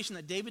situation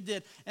that David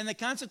did and the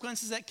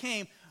consequences that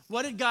came,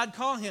 what did God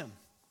call him?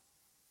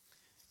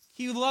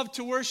 He loved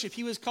to worship.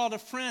 He was called a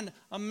friend,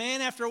 a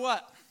man after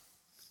what?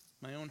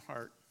 My own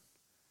heart.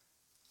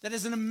 That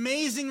is an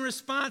amazing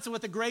response to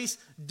what the grace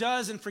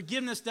does and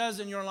forgiveness does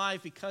in your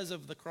life because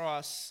of the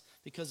cross,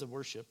 because of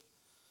worship.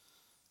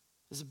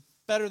 Is it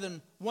better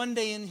than one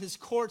day in His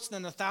courts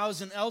than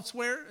 1,000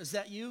 elsewhere? Is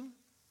that you?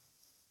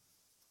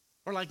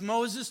 Or like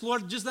Moses,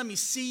 Lord, just let me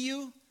see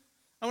you.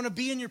 I want to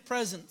be in your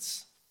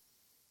presence.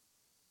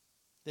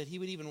 That He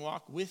would even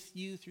walk with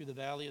you through the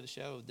valley of the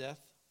shadow of death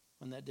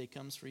when that day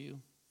comes for you.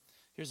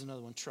 Here's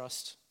another one,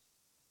 trust.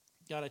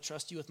 God, I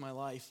trust you with my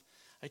life.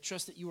 I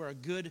trust that you are a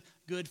good,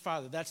 good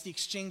Father. That's the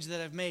exchange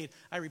that I've made.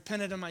 I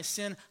repented of my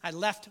sin. I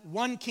left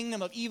one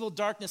kingdom of evil,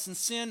 darkness, and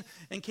sin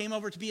and came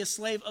over to be a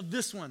slave of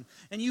this one.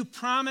 And you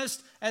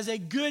promised as a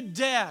good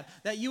dad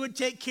that you would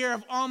take care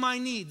of all my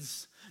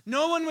needs.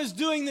 No one was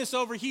doing this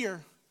over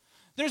here.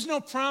 There's no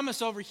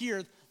promise over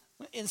here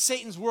in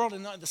Satan's world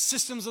and the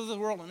systems of the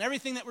world and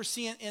everything that we're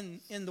seeing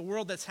in the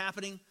world that's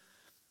happening.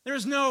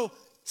 There's no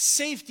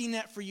safety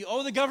net for you.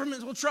 Oh, the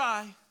government will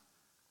try.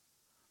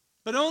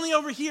 But only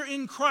over here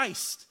in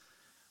Christ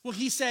will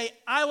He say,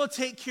 I will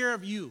take care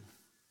of you.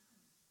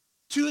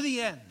 to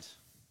the end.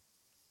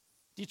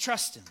 Do you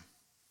trust him?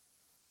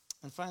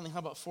 And finally, how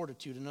about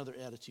fortitude, another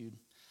attitude?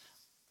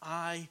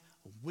 I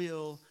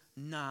will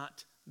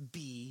not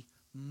be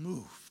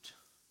moved.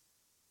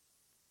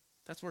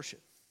 That's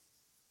worship.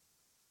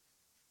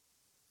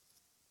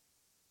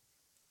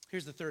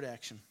 Here's the third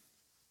action.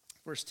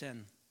 Verse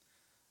 10.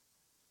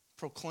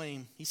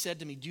 Proclaim. He said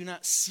to me, do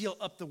not seal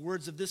up the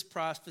words of this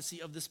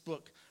prophecy of this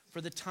book, for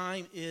the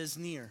time is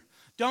near.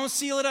 Don't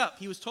seal it up.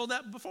 He was told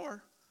that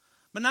before,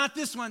 but not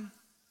this one.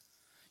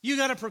 You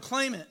got to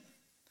proclaim it.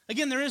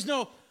 Again, there is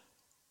no,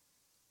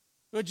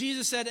 what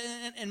Jesus said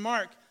in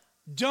Mark,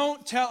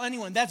 don't tell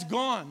anyone. That's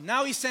gone.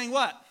 Now he's saying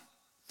what?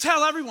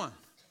 Tell everyone.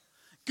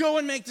 Go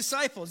and make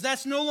disciples.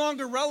 That's no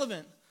longer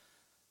relevant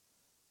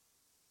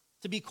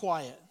to be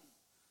quiet.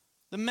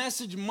 The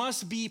message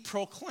must be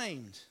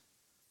proclaimed.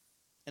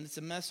 And it's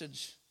a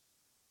message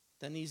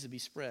that needs to be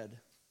spread.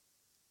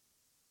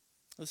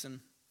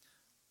 Listen,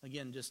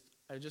 again,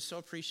 I'm just so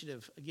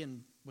appreciative,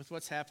 again, with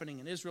what's happening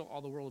in Israel, all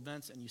the world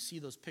events, and you see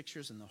those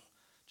pictures and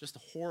just the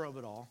horror of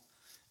it all.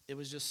 It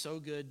was just so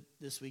good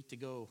this week to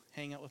go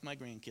hang out with my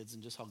grandkids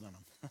and just hug on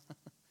them.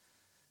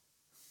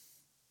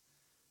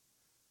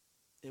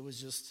 It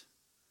was just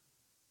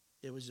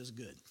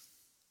good.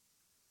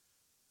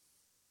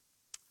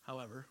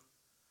 However,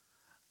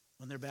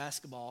 when their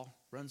basketball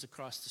runs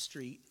across the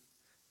street,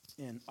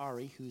 and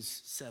Ari,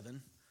 who's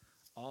 7,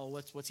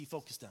 what's he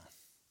focused on?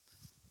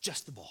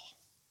 Just the ball.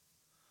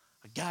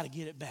 I got to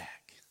get it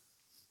back.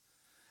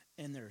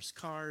 And there's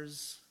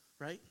cars,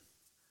 right?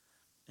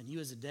 And you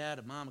as a dad,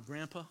 a mom, a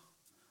grandpa,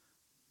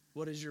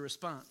 what is your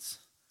response?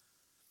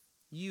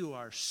 You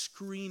are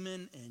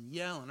screaming and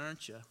yelling,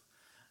 aren't you?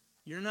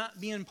 You're not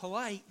being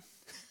polite.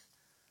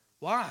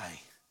 Why?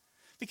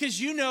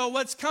 Because you know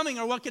what's coming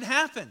or what could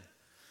happen.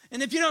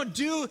 And if you don't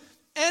do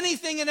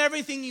anything and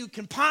everything you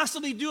can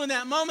possibly do in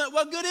that moment,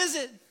 what good is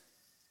it?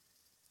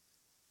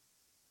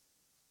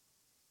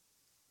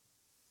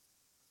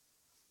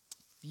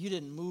 If you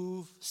didn't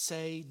move,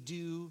 say,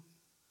 do,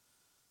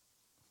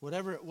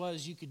 whatever it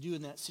was you could do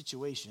in that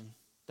situation,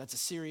 that's a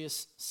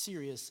serious,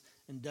 serious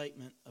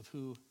indictment of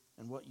who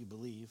and what you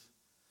believe.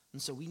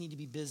 And so we need to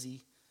be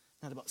busy,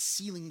 not about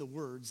sealing the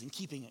words and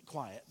keeping it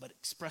quiet, but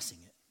expressing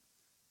it,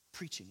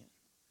 preaching it.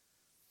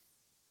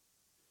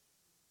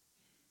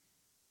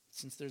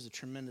 Since there's a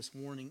tremendous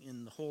warning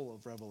in the whole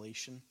of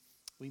Revelation,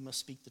 we must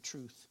speak the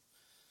truth.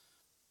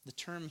 The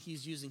term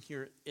he's using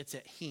here, it's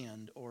at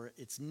hand or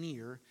it's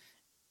near,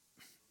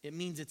 it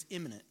means it's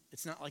imminent.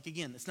 It's not like,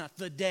 again, it's not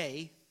the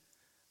day,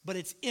 but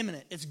it's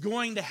imminent. It's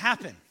going to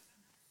happen.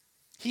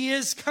 He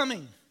is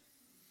coming.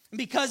 And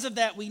because of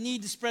that, we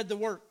need to spread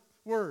the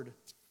word.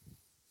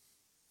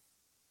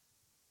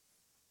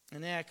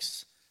 In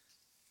Acts,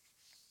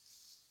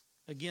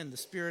 again, the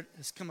Spirit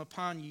has come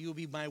upon you. You'll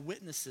be my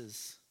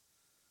witnesses.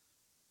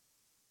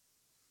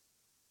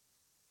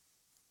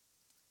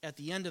 At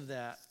the end of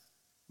that,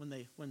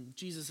 when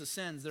Jesus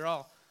ascends, they're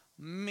all,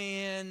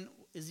 man,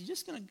 is he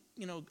just going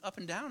to, up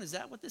and down? Is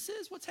that what this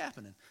is? What's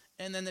happening?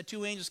 And then the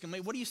 2 angels come,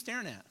 what are you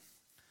staring at?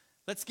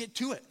 Let's get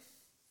to it.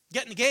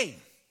 Get in the game.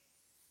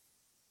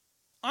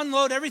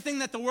 Unload everything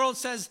that the world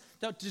says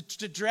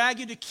to drag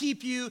you, to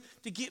keep you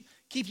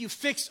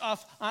fixed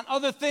off on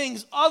other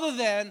things other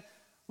than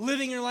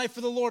living your life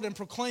for the Lord and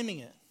proclaiming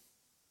it.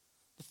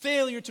 The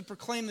failure to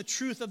proclaim the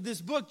truth of this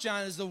book,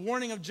 John, is the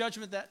warning of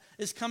judgment that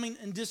is coming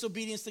in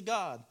disobedience to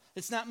God.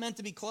 It's not meant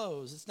to be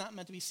closed. It's not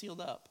meant to be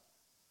sealed up.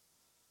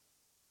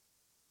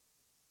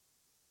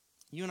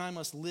 You and I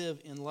must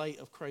live in light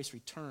of Christ's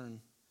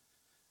return.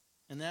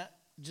 And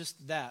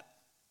that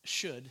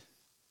should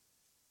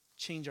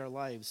change our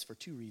lives for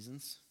 2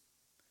 reasons.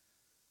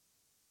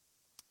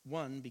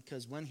 One,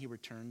 because when he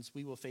returns,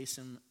 we will face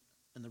him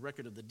in the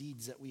record of the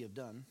deeds that we have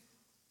done.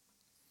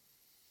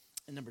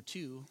 And number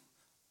 2,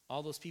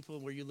 all those people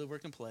where you live,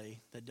 work, and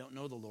play that don't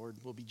know the Lord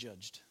will be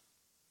judged.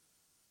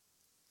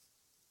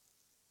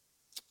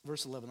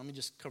 Verse 11, let me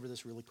just cover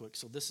this really quick.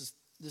 So this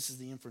is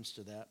the inference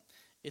to that.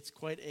 It's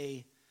quite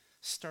a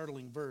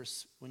startling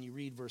verse when you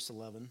read verse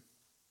 11.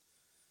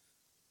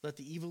 Let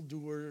the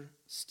evildoer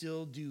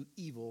still do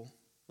evil.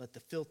 Let the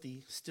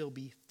filthy still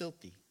be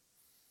filthy.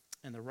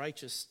 And the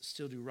righteous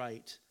still do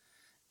right.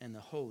 And the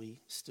holy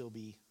still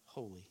be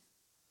holy.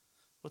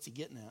 What's he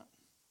getting at?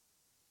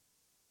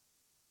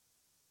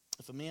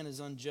 If a man is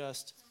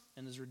unjust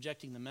and is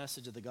rejecting the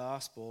message of the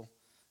gospel,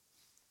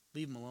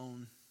 leave him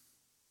alone.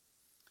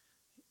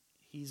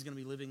 He's going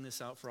to be living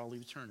this out for all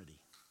eternity.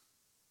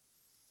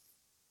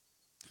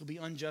 He'll be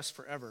unjust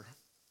forever.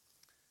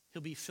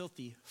 He'll be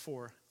filthy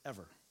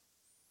forever.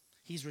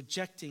 He's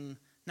rejecting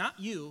not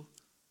you,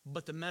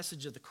 but the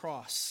message of the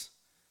cross.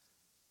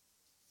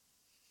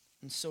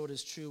 And so it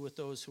is true with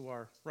those who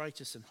are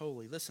righteous and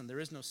holy. Listen, there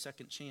is no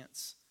second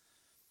chance.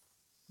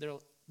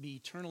 They'll be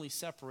eternally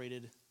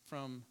separated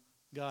from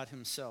God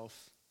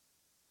himself.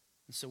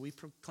 And so we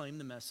proclaim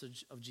the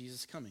message of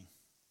Jesus coming.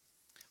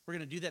 We're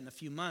going to do that in a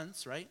few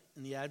months, right?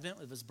 In the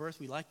Advent of his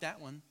birth, we like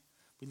that one.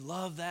 We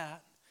love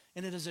that.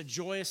 And it is a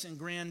joyous and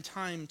grand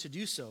time to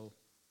do so.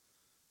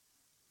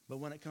 But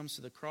when it comes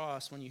to the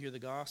cross, when you hear the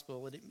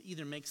gospel, it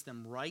either makes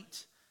them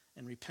right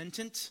and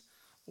repentant,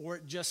 or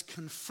it just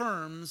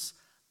confirms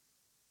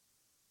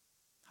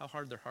how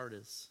hard their heart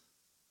is,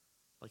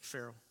 like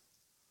Pharaoh.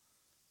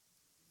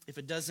 If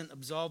it doesn't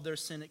absolve their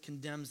sin, it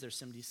condemns their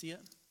sin. Do you see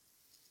it?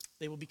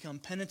 They will become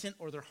penitent,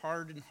 or their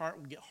hardened heart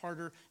will get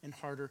harder and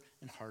harder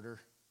and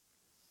harder.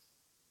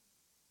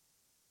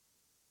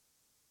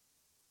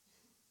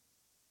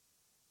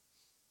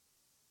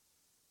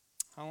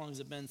 How long has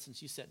it been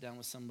since you sat down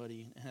with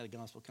somebody and had a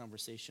gospel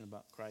conversation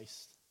about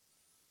Christ?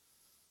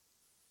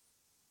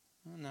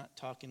 I'm not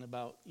talking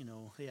about,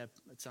 hey,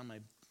 it's on my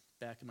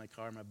back of my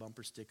car, my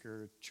bumper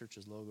sticker,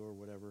 church's logo or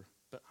whatever.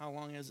 But how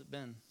long has it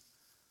been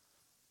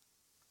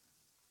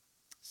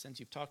since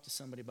you've talked to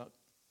somebody about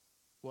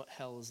what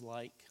hell is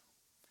like,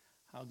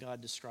 how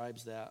God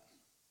describes that,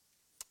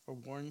 or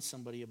warned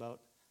somebody about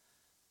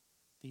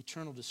the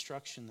eternal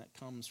destruction that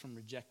comes from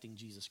rejecting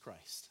Jesus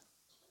Christ?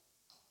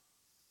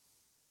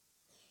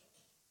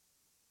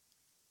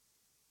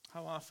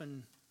 How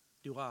often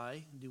do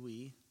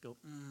we go,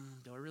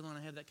 do I really want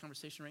to have that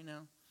conversation right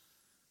now?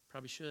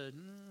 Probably should.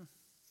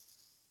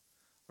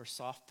 Or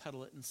soft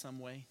pedal it in some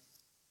way.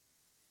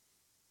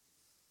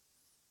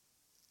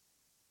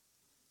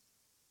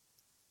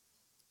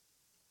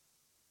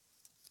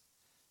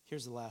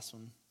 Here's the last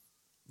one,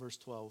 verse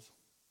 12.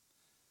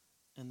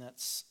 And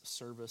that's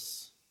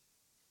service.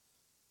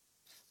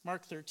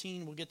 Mark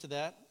 13, we'll get to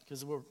that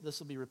because this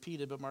will be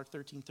repeated, but Mark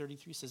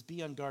 13:33 says,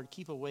 be on guard,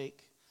 keep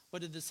awake.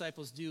 What did the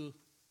disciples do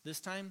this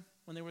time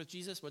when they were with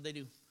Jesus? What did they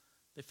do?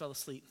 They fell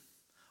asleep.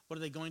 What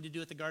are they going to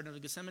do at the Garden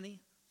of Gethsemane?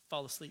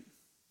 Fall asleep.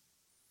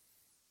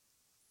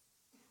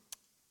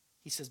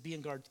 He says, be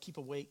on guard, keep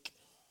awake.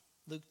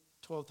 Luke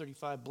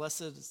 12:35,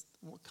 blessed,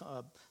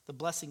 the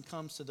blessing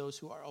comes to those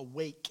who are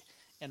awake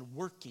and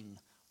working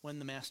when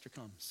the master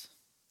comes.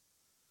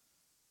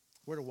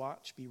 We're to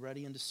watch, be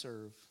ready, and to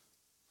serve.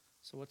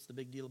 So what's the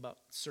big deal about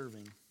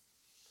serving?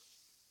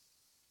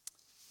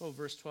 Well,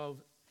 verse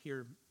 12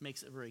 here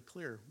makes it very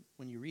clear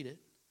when you read it.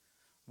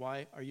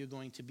 Why are you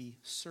going to be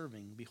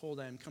serving? Behold,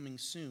 I am coming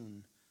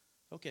soon.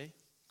 Okay,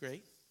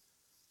 great.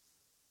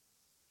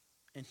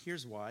 And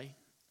here's why.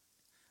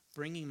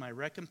 Bringing my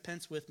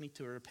recompense with me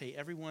to repay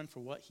everyone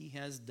for what he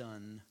has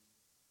done.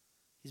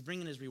 He's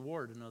bringing his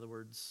reward, in other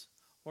words,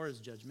 or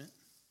his judgment.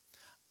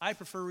 I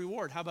prefer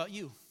reward. How about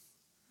you?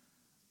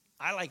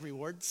 I like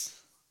rewards.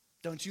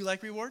 Don't you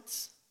like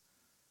rewards?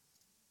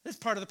 It's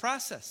part of the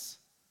process.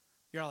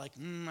 You're all like,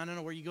 I don't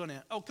know where you're going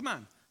at. Oh, come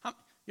on.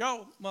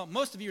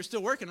 Most of you are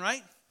still working,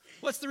 right?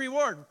 What's the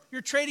reward?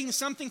 You're trading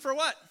something for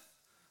what?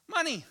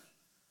 Money.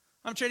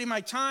 I'm trading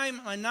my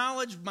time, my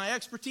knowledge, my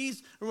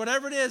expertise, or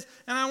whatever it is,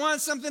 and I want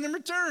something in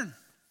return.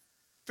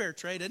 Fair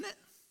trade, isn't it?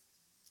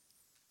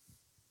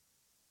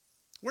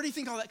 Where do you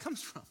think all that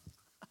comes from?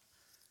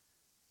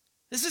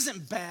 This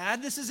isn't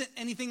bad. This isn't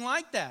anything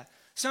like that.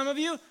 Some of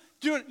you,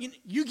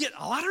 you get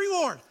a lot of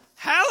reward.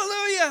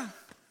 Hallelujah.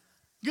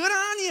 Good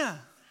on you.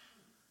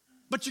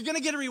 But you're going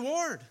to get a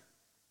reward.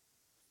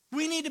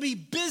 We need to be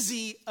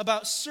busy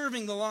about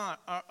serving the Lord,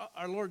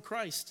 our Lord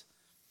Christ.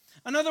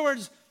 In other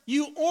words,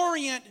 you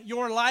orient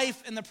your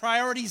life and the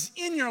priorities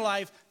in your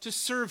life to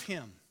serve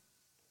Him.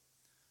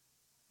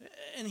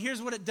 And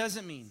here's what it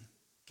doesn't mean,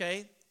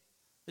 okay?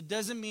 It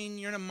doesn't mean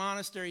you're in a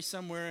monastery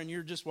somewhere and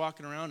you're just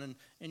walking around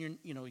and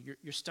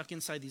you're stuck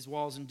inside these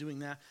walls and doing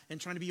that and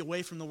trying to be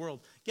away from the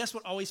world. Guess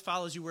what always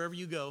follows you wherever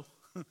you go?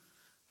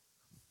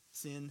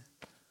 Sin,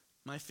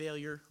 my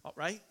failure,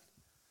 right?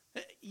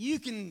 You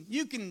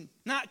can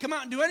not come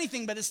out and do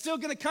anything, but it's still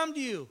going to come to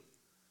you.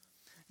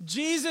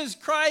 Jesus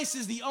Christ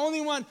is the only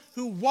one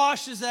who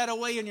washes that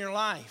away in your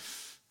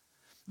life.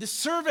 The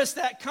service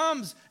that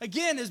comes,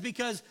 again, is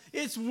because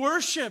it's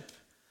worship.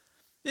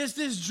 It's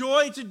this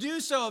joy to do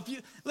so.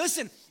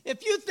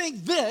 If you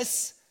think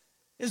this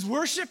is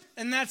worship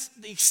and that's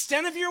the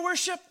extent of your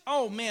worship,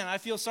 oh man, I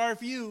feel sorry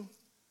for you.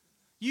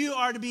 You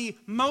are to be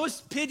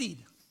most pitied.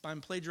 I'm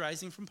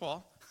plagiarizing from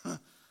Paul.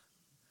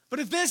 But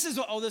if this is,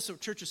 this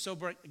church is so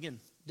bright. Again,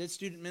 did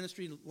student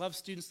ministry, love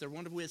students. They're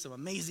wonderful. We have some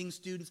amazing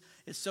students.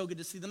 It's so good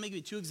to see them. Let me give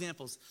you 2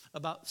 examples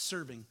about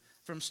serving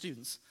from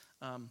students.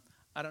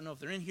 I don't know if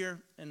they're in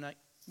here, and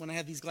when I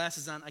have these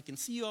glasses on, I can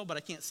see you all, but I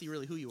can't see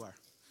really who you are.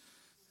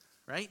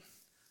 Right?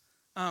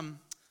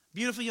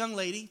 Beautiful young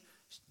lady.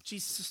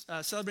 She's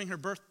celebrating her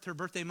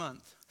birthday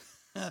month.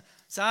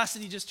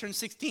 Sassity just turned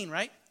 16,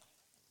 right?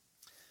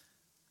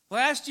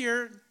 Last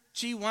year,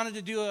 she wanted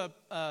to do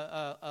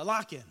a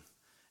lock-in.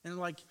 And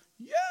like,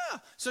 yeah.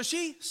 So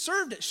she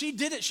served it. She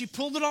did it. She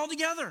pulled it all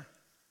together.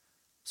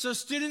 So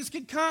students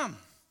could come,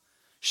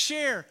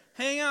 share,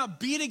 hang out,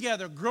 be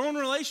together, grow in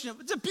relationship.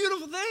 It's a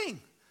beautiful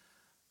thing.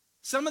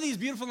 Some of these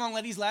beautiful young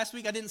ladies last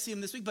week, I didn't see them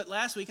this week, but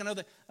last week, I know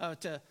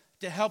that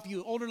to help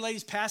you older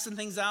ladies passing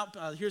things out.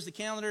 Here's the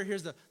calendar.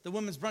 Here's the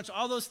women's brunch.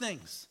 All those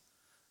things.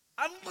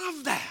 I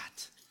love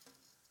that.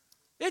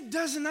 It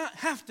does not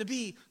have to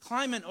be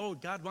climbing,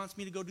 God wants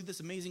me to go do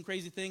this amazing,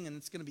 crazy thing, and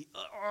it's going to be,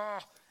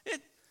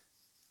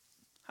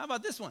 How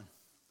about this one?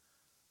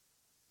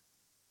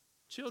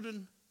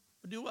 Children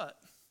do what?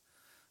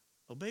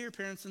 Obey your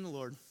parents in the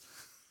Lord.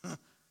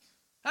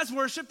 That's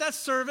worship. That's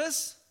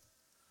service.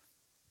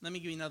 Let me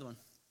give you another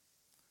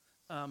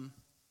one.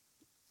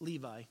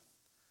 Levi.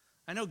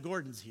 I know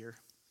Gordon's here.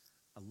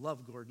 I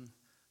love Gordon.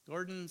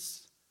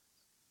 Gordon's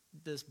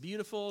this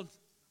beautiful,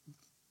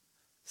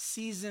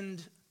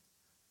 seasoned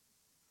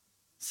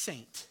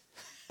saint.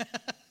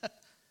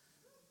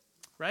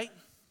 Right?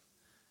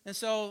 And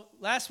so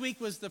last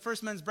week was the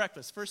first men's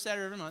breakfast, first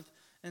Saturday of every month.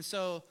 And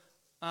so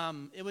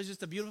it was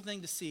just a beautiful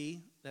thing to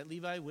see that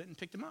Levi went and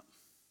picked him up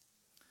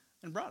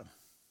and brought him.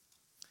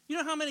 You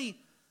know how many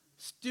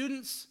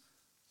students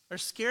are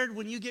scared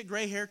when you get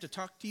gray hair to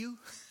talk to you?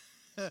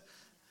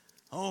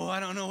 Oh, I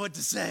don't know what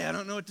to say. I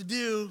don't know what to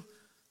do.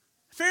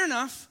 Fair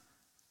enough.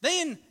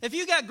 If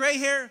you got gray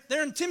hair,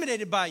 they're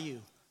intimidated by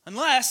you.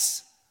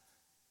 Unless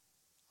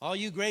all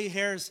you gray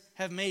hairs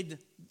have made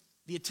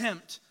the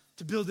attempt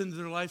to build into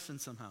their life in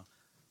somehow,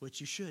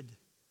 which you should.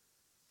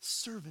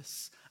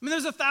 Service. I mean,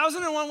 there's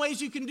 1,001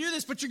 ways you can do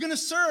this, but you're going to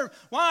serve.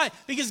 Why?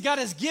 Because God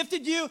has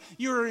gifted you.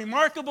 You are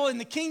remarkable in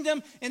the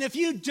kingdom. And if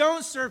you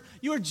don't serve,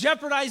 you are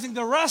jeopardizing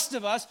the rest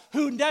of us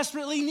who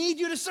desperately need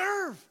you to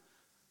serve.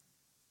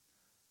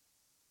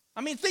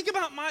 I mean,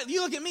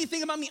 you look at me,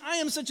 think about me. I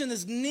am such in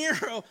this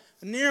narrow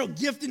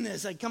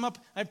giftedness. I come up,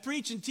 I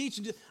preach and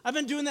teach. I've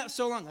been doing that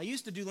so long. I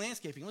used to do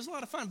landscaping. It was a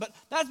lot of fun, but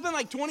that's been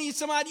like 20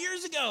 some odd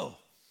years ago.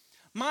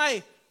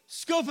 My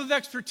scope of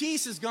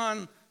expertise has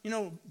gone,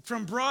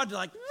 from broad to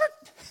like,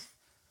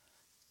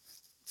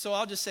 so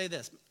I'll just say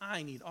this.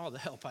 I need all the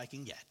help I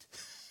can get.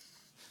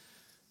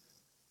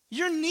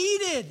 You're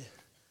needed.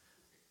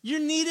 You're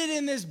needed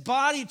in this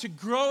body to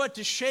grow it,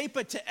 to shape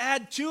it, to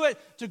add to it,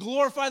 to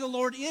glorify the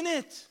Lord in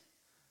it.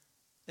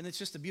 And it's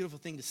just a beautiful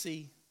thing to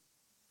see.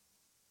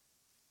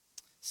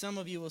 Some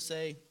of you will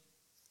say,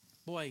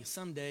 boy,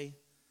 someday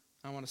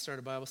I want to start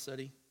a Bible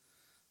study.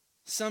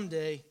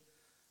 Someday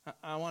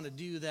I want to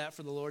do that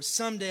for the Lord.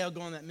 Someday I'll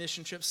go on that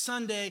mission trip.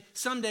 Someday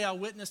I'll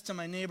witness to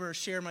my neighbor or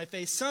share my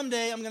faith.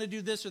 Someday I'm going to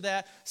do this or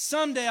that.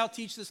 Someday I'll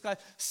teach this class.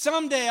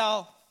 Someday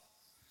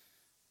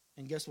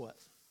and guess what?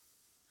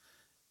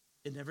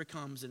 It never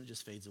comes and it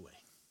just fades away.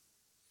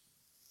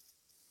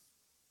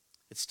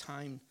 It's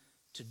time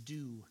to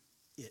do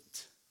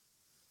it.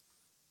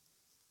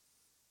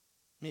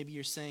 Maybe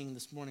you're saying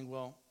this morning,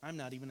 well, I'm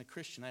not even a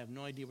Christian. I have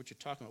no idea what you're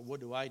talking about. What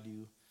do I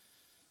do?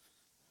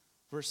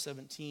 Verse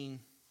 17,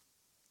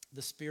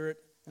 the Spirit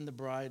and the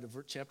bride of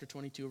chapter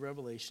 22 of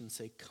Revelation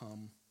say,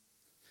 come.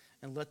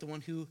 And let the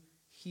one who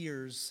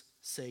hears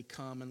say,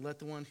 come. And let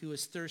the one who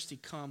is thirsty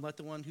come. Let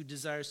the one who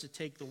desires to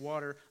take the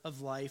water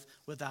of life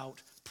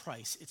without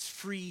price. It's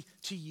free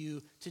to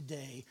you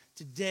today.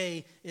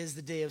 Today is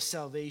the day of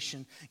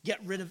salvation. Get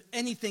rid of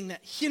anything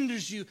that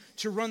hinders you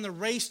to run the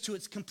race to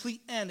its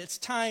complete end. It's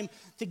time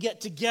to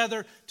get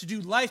together, to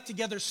do life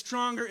together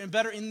stronger and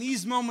better in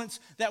these moments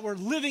that we're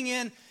living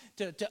in,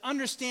 to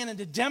understand and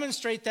to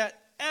demonstrate that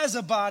as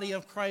a body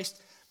of Christ.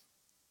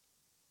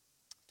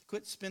 To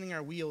quit spinning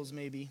our wheels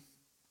maybe,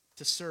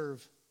 to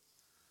serve,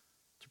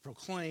 to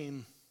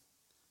proclaim,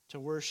 to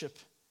worship,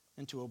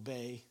 and to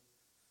obey.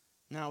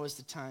 Now is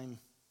the time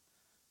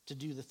to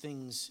do the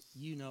things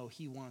you know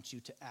He wants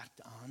you to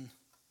act on.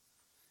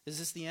 Is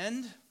this the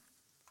end?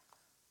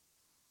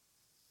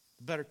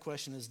 The better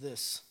question is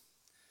this: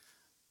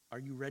 are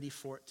you ready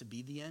for it to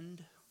be the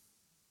end?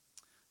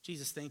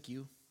 Jesus, thank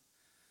you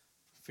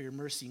for your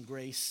mercy and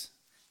grace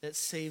that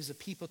saves a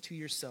people to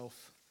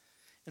yourself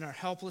in our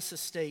helpless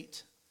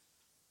estate,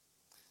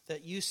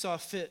 that you saw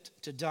fit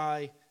to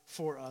die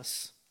for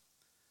us,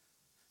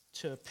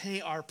 to pay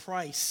our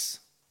price,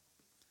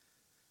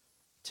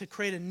 to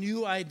create a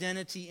new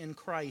identity in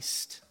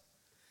Christ,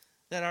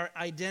 that our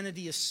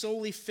identity is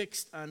solely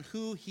fixed on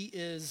who He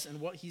is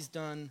and what He's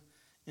done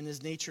in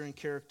His nature and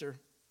character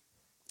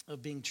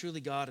of being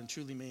truly God and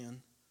truly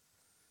man.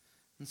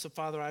 And so,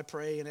 Father, I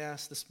pray and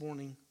ask this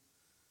morning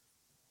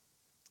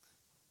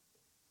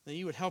that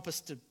you would help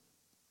us to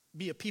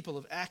be a people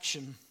of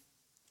action.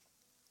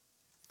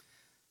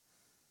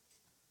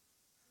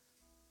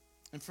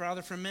 And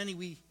Father, for many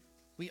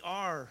we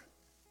are,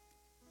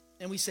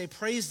 and we say,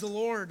 praise the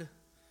Lord,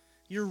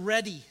 you're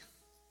ready.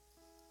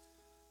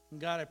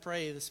 And God, I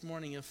pray this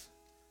morning if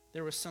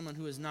there was someone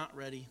who is not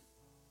ready,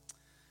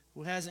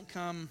 who hasn't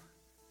come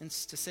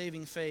to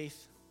saving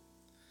faith,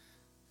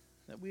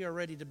 that we are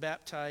ready to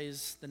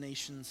baptize the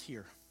nations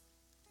here.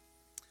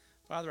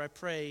 Father, I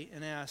pray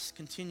and ask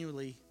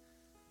continually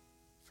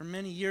for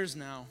many years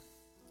now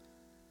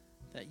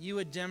that you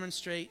would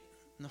demonstrate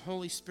in the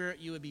Holy Spirit,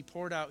 you would be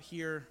poured out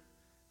here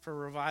for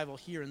revival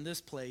here in this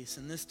place,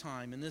 in this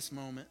time, in this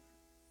moment.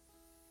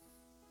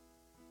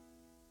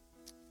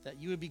 That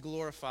you would be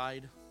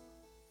glorified,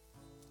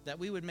 that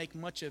we would make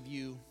much of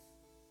you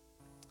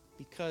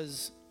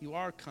because you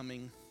are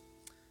coming.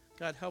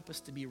 God, help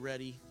us to be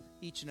ready,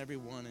 each and every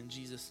one. In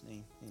Jesus'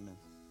 name, amen.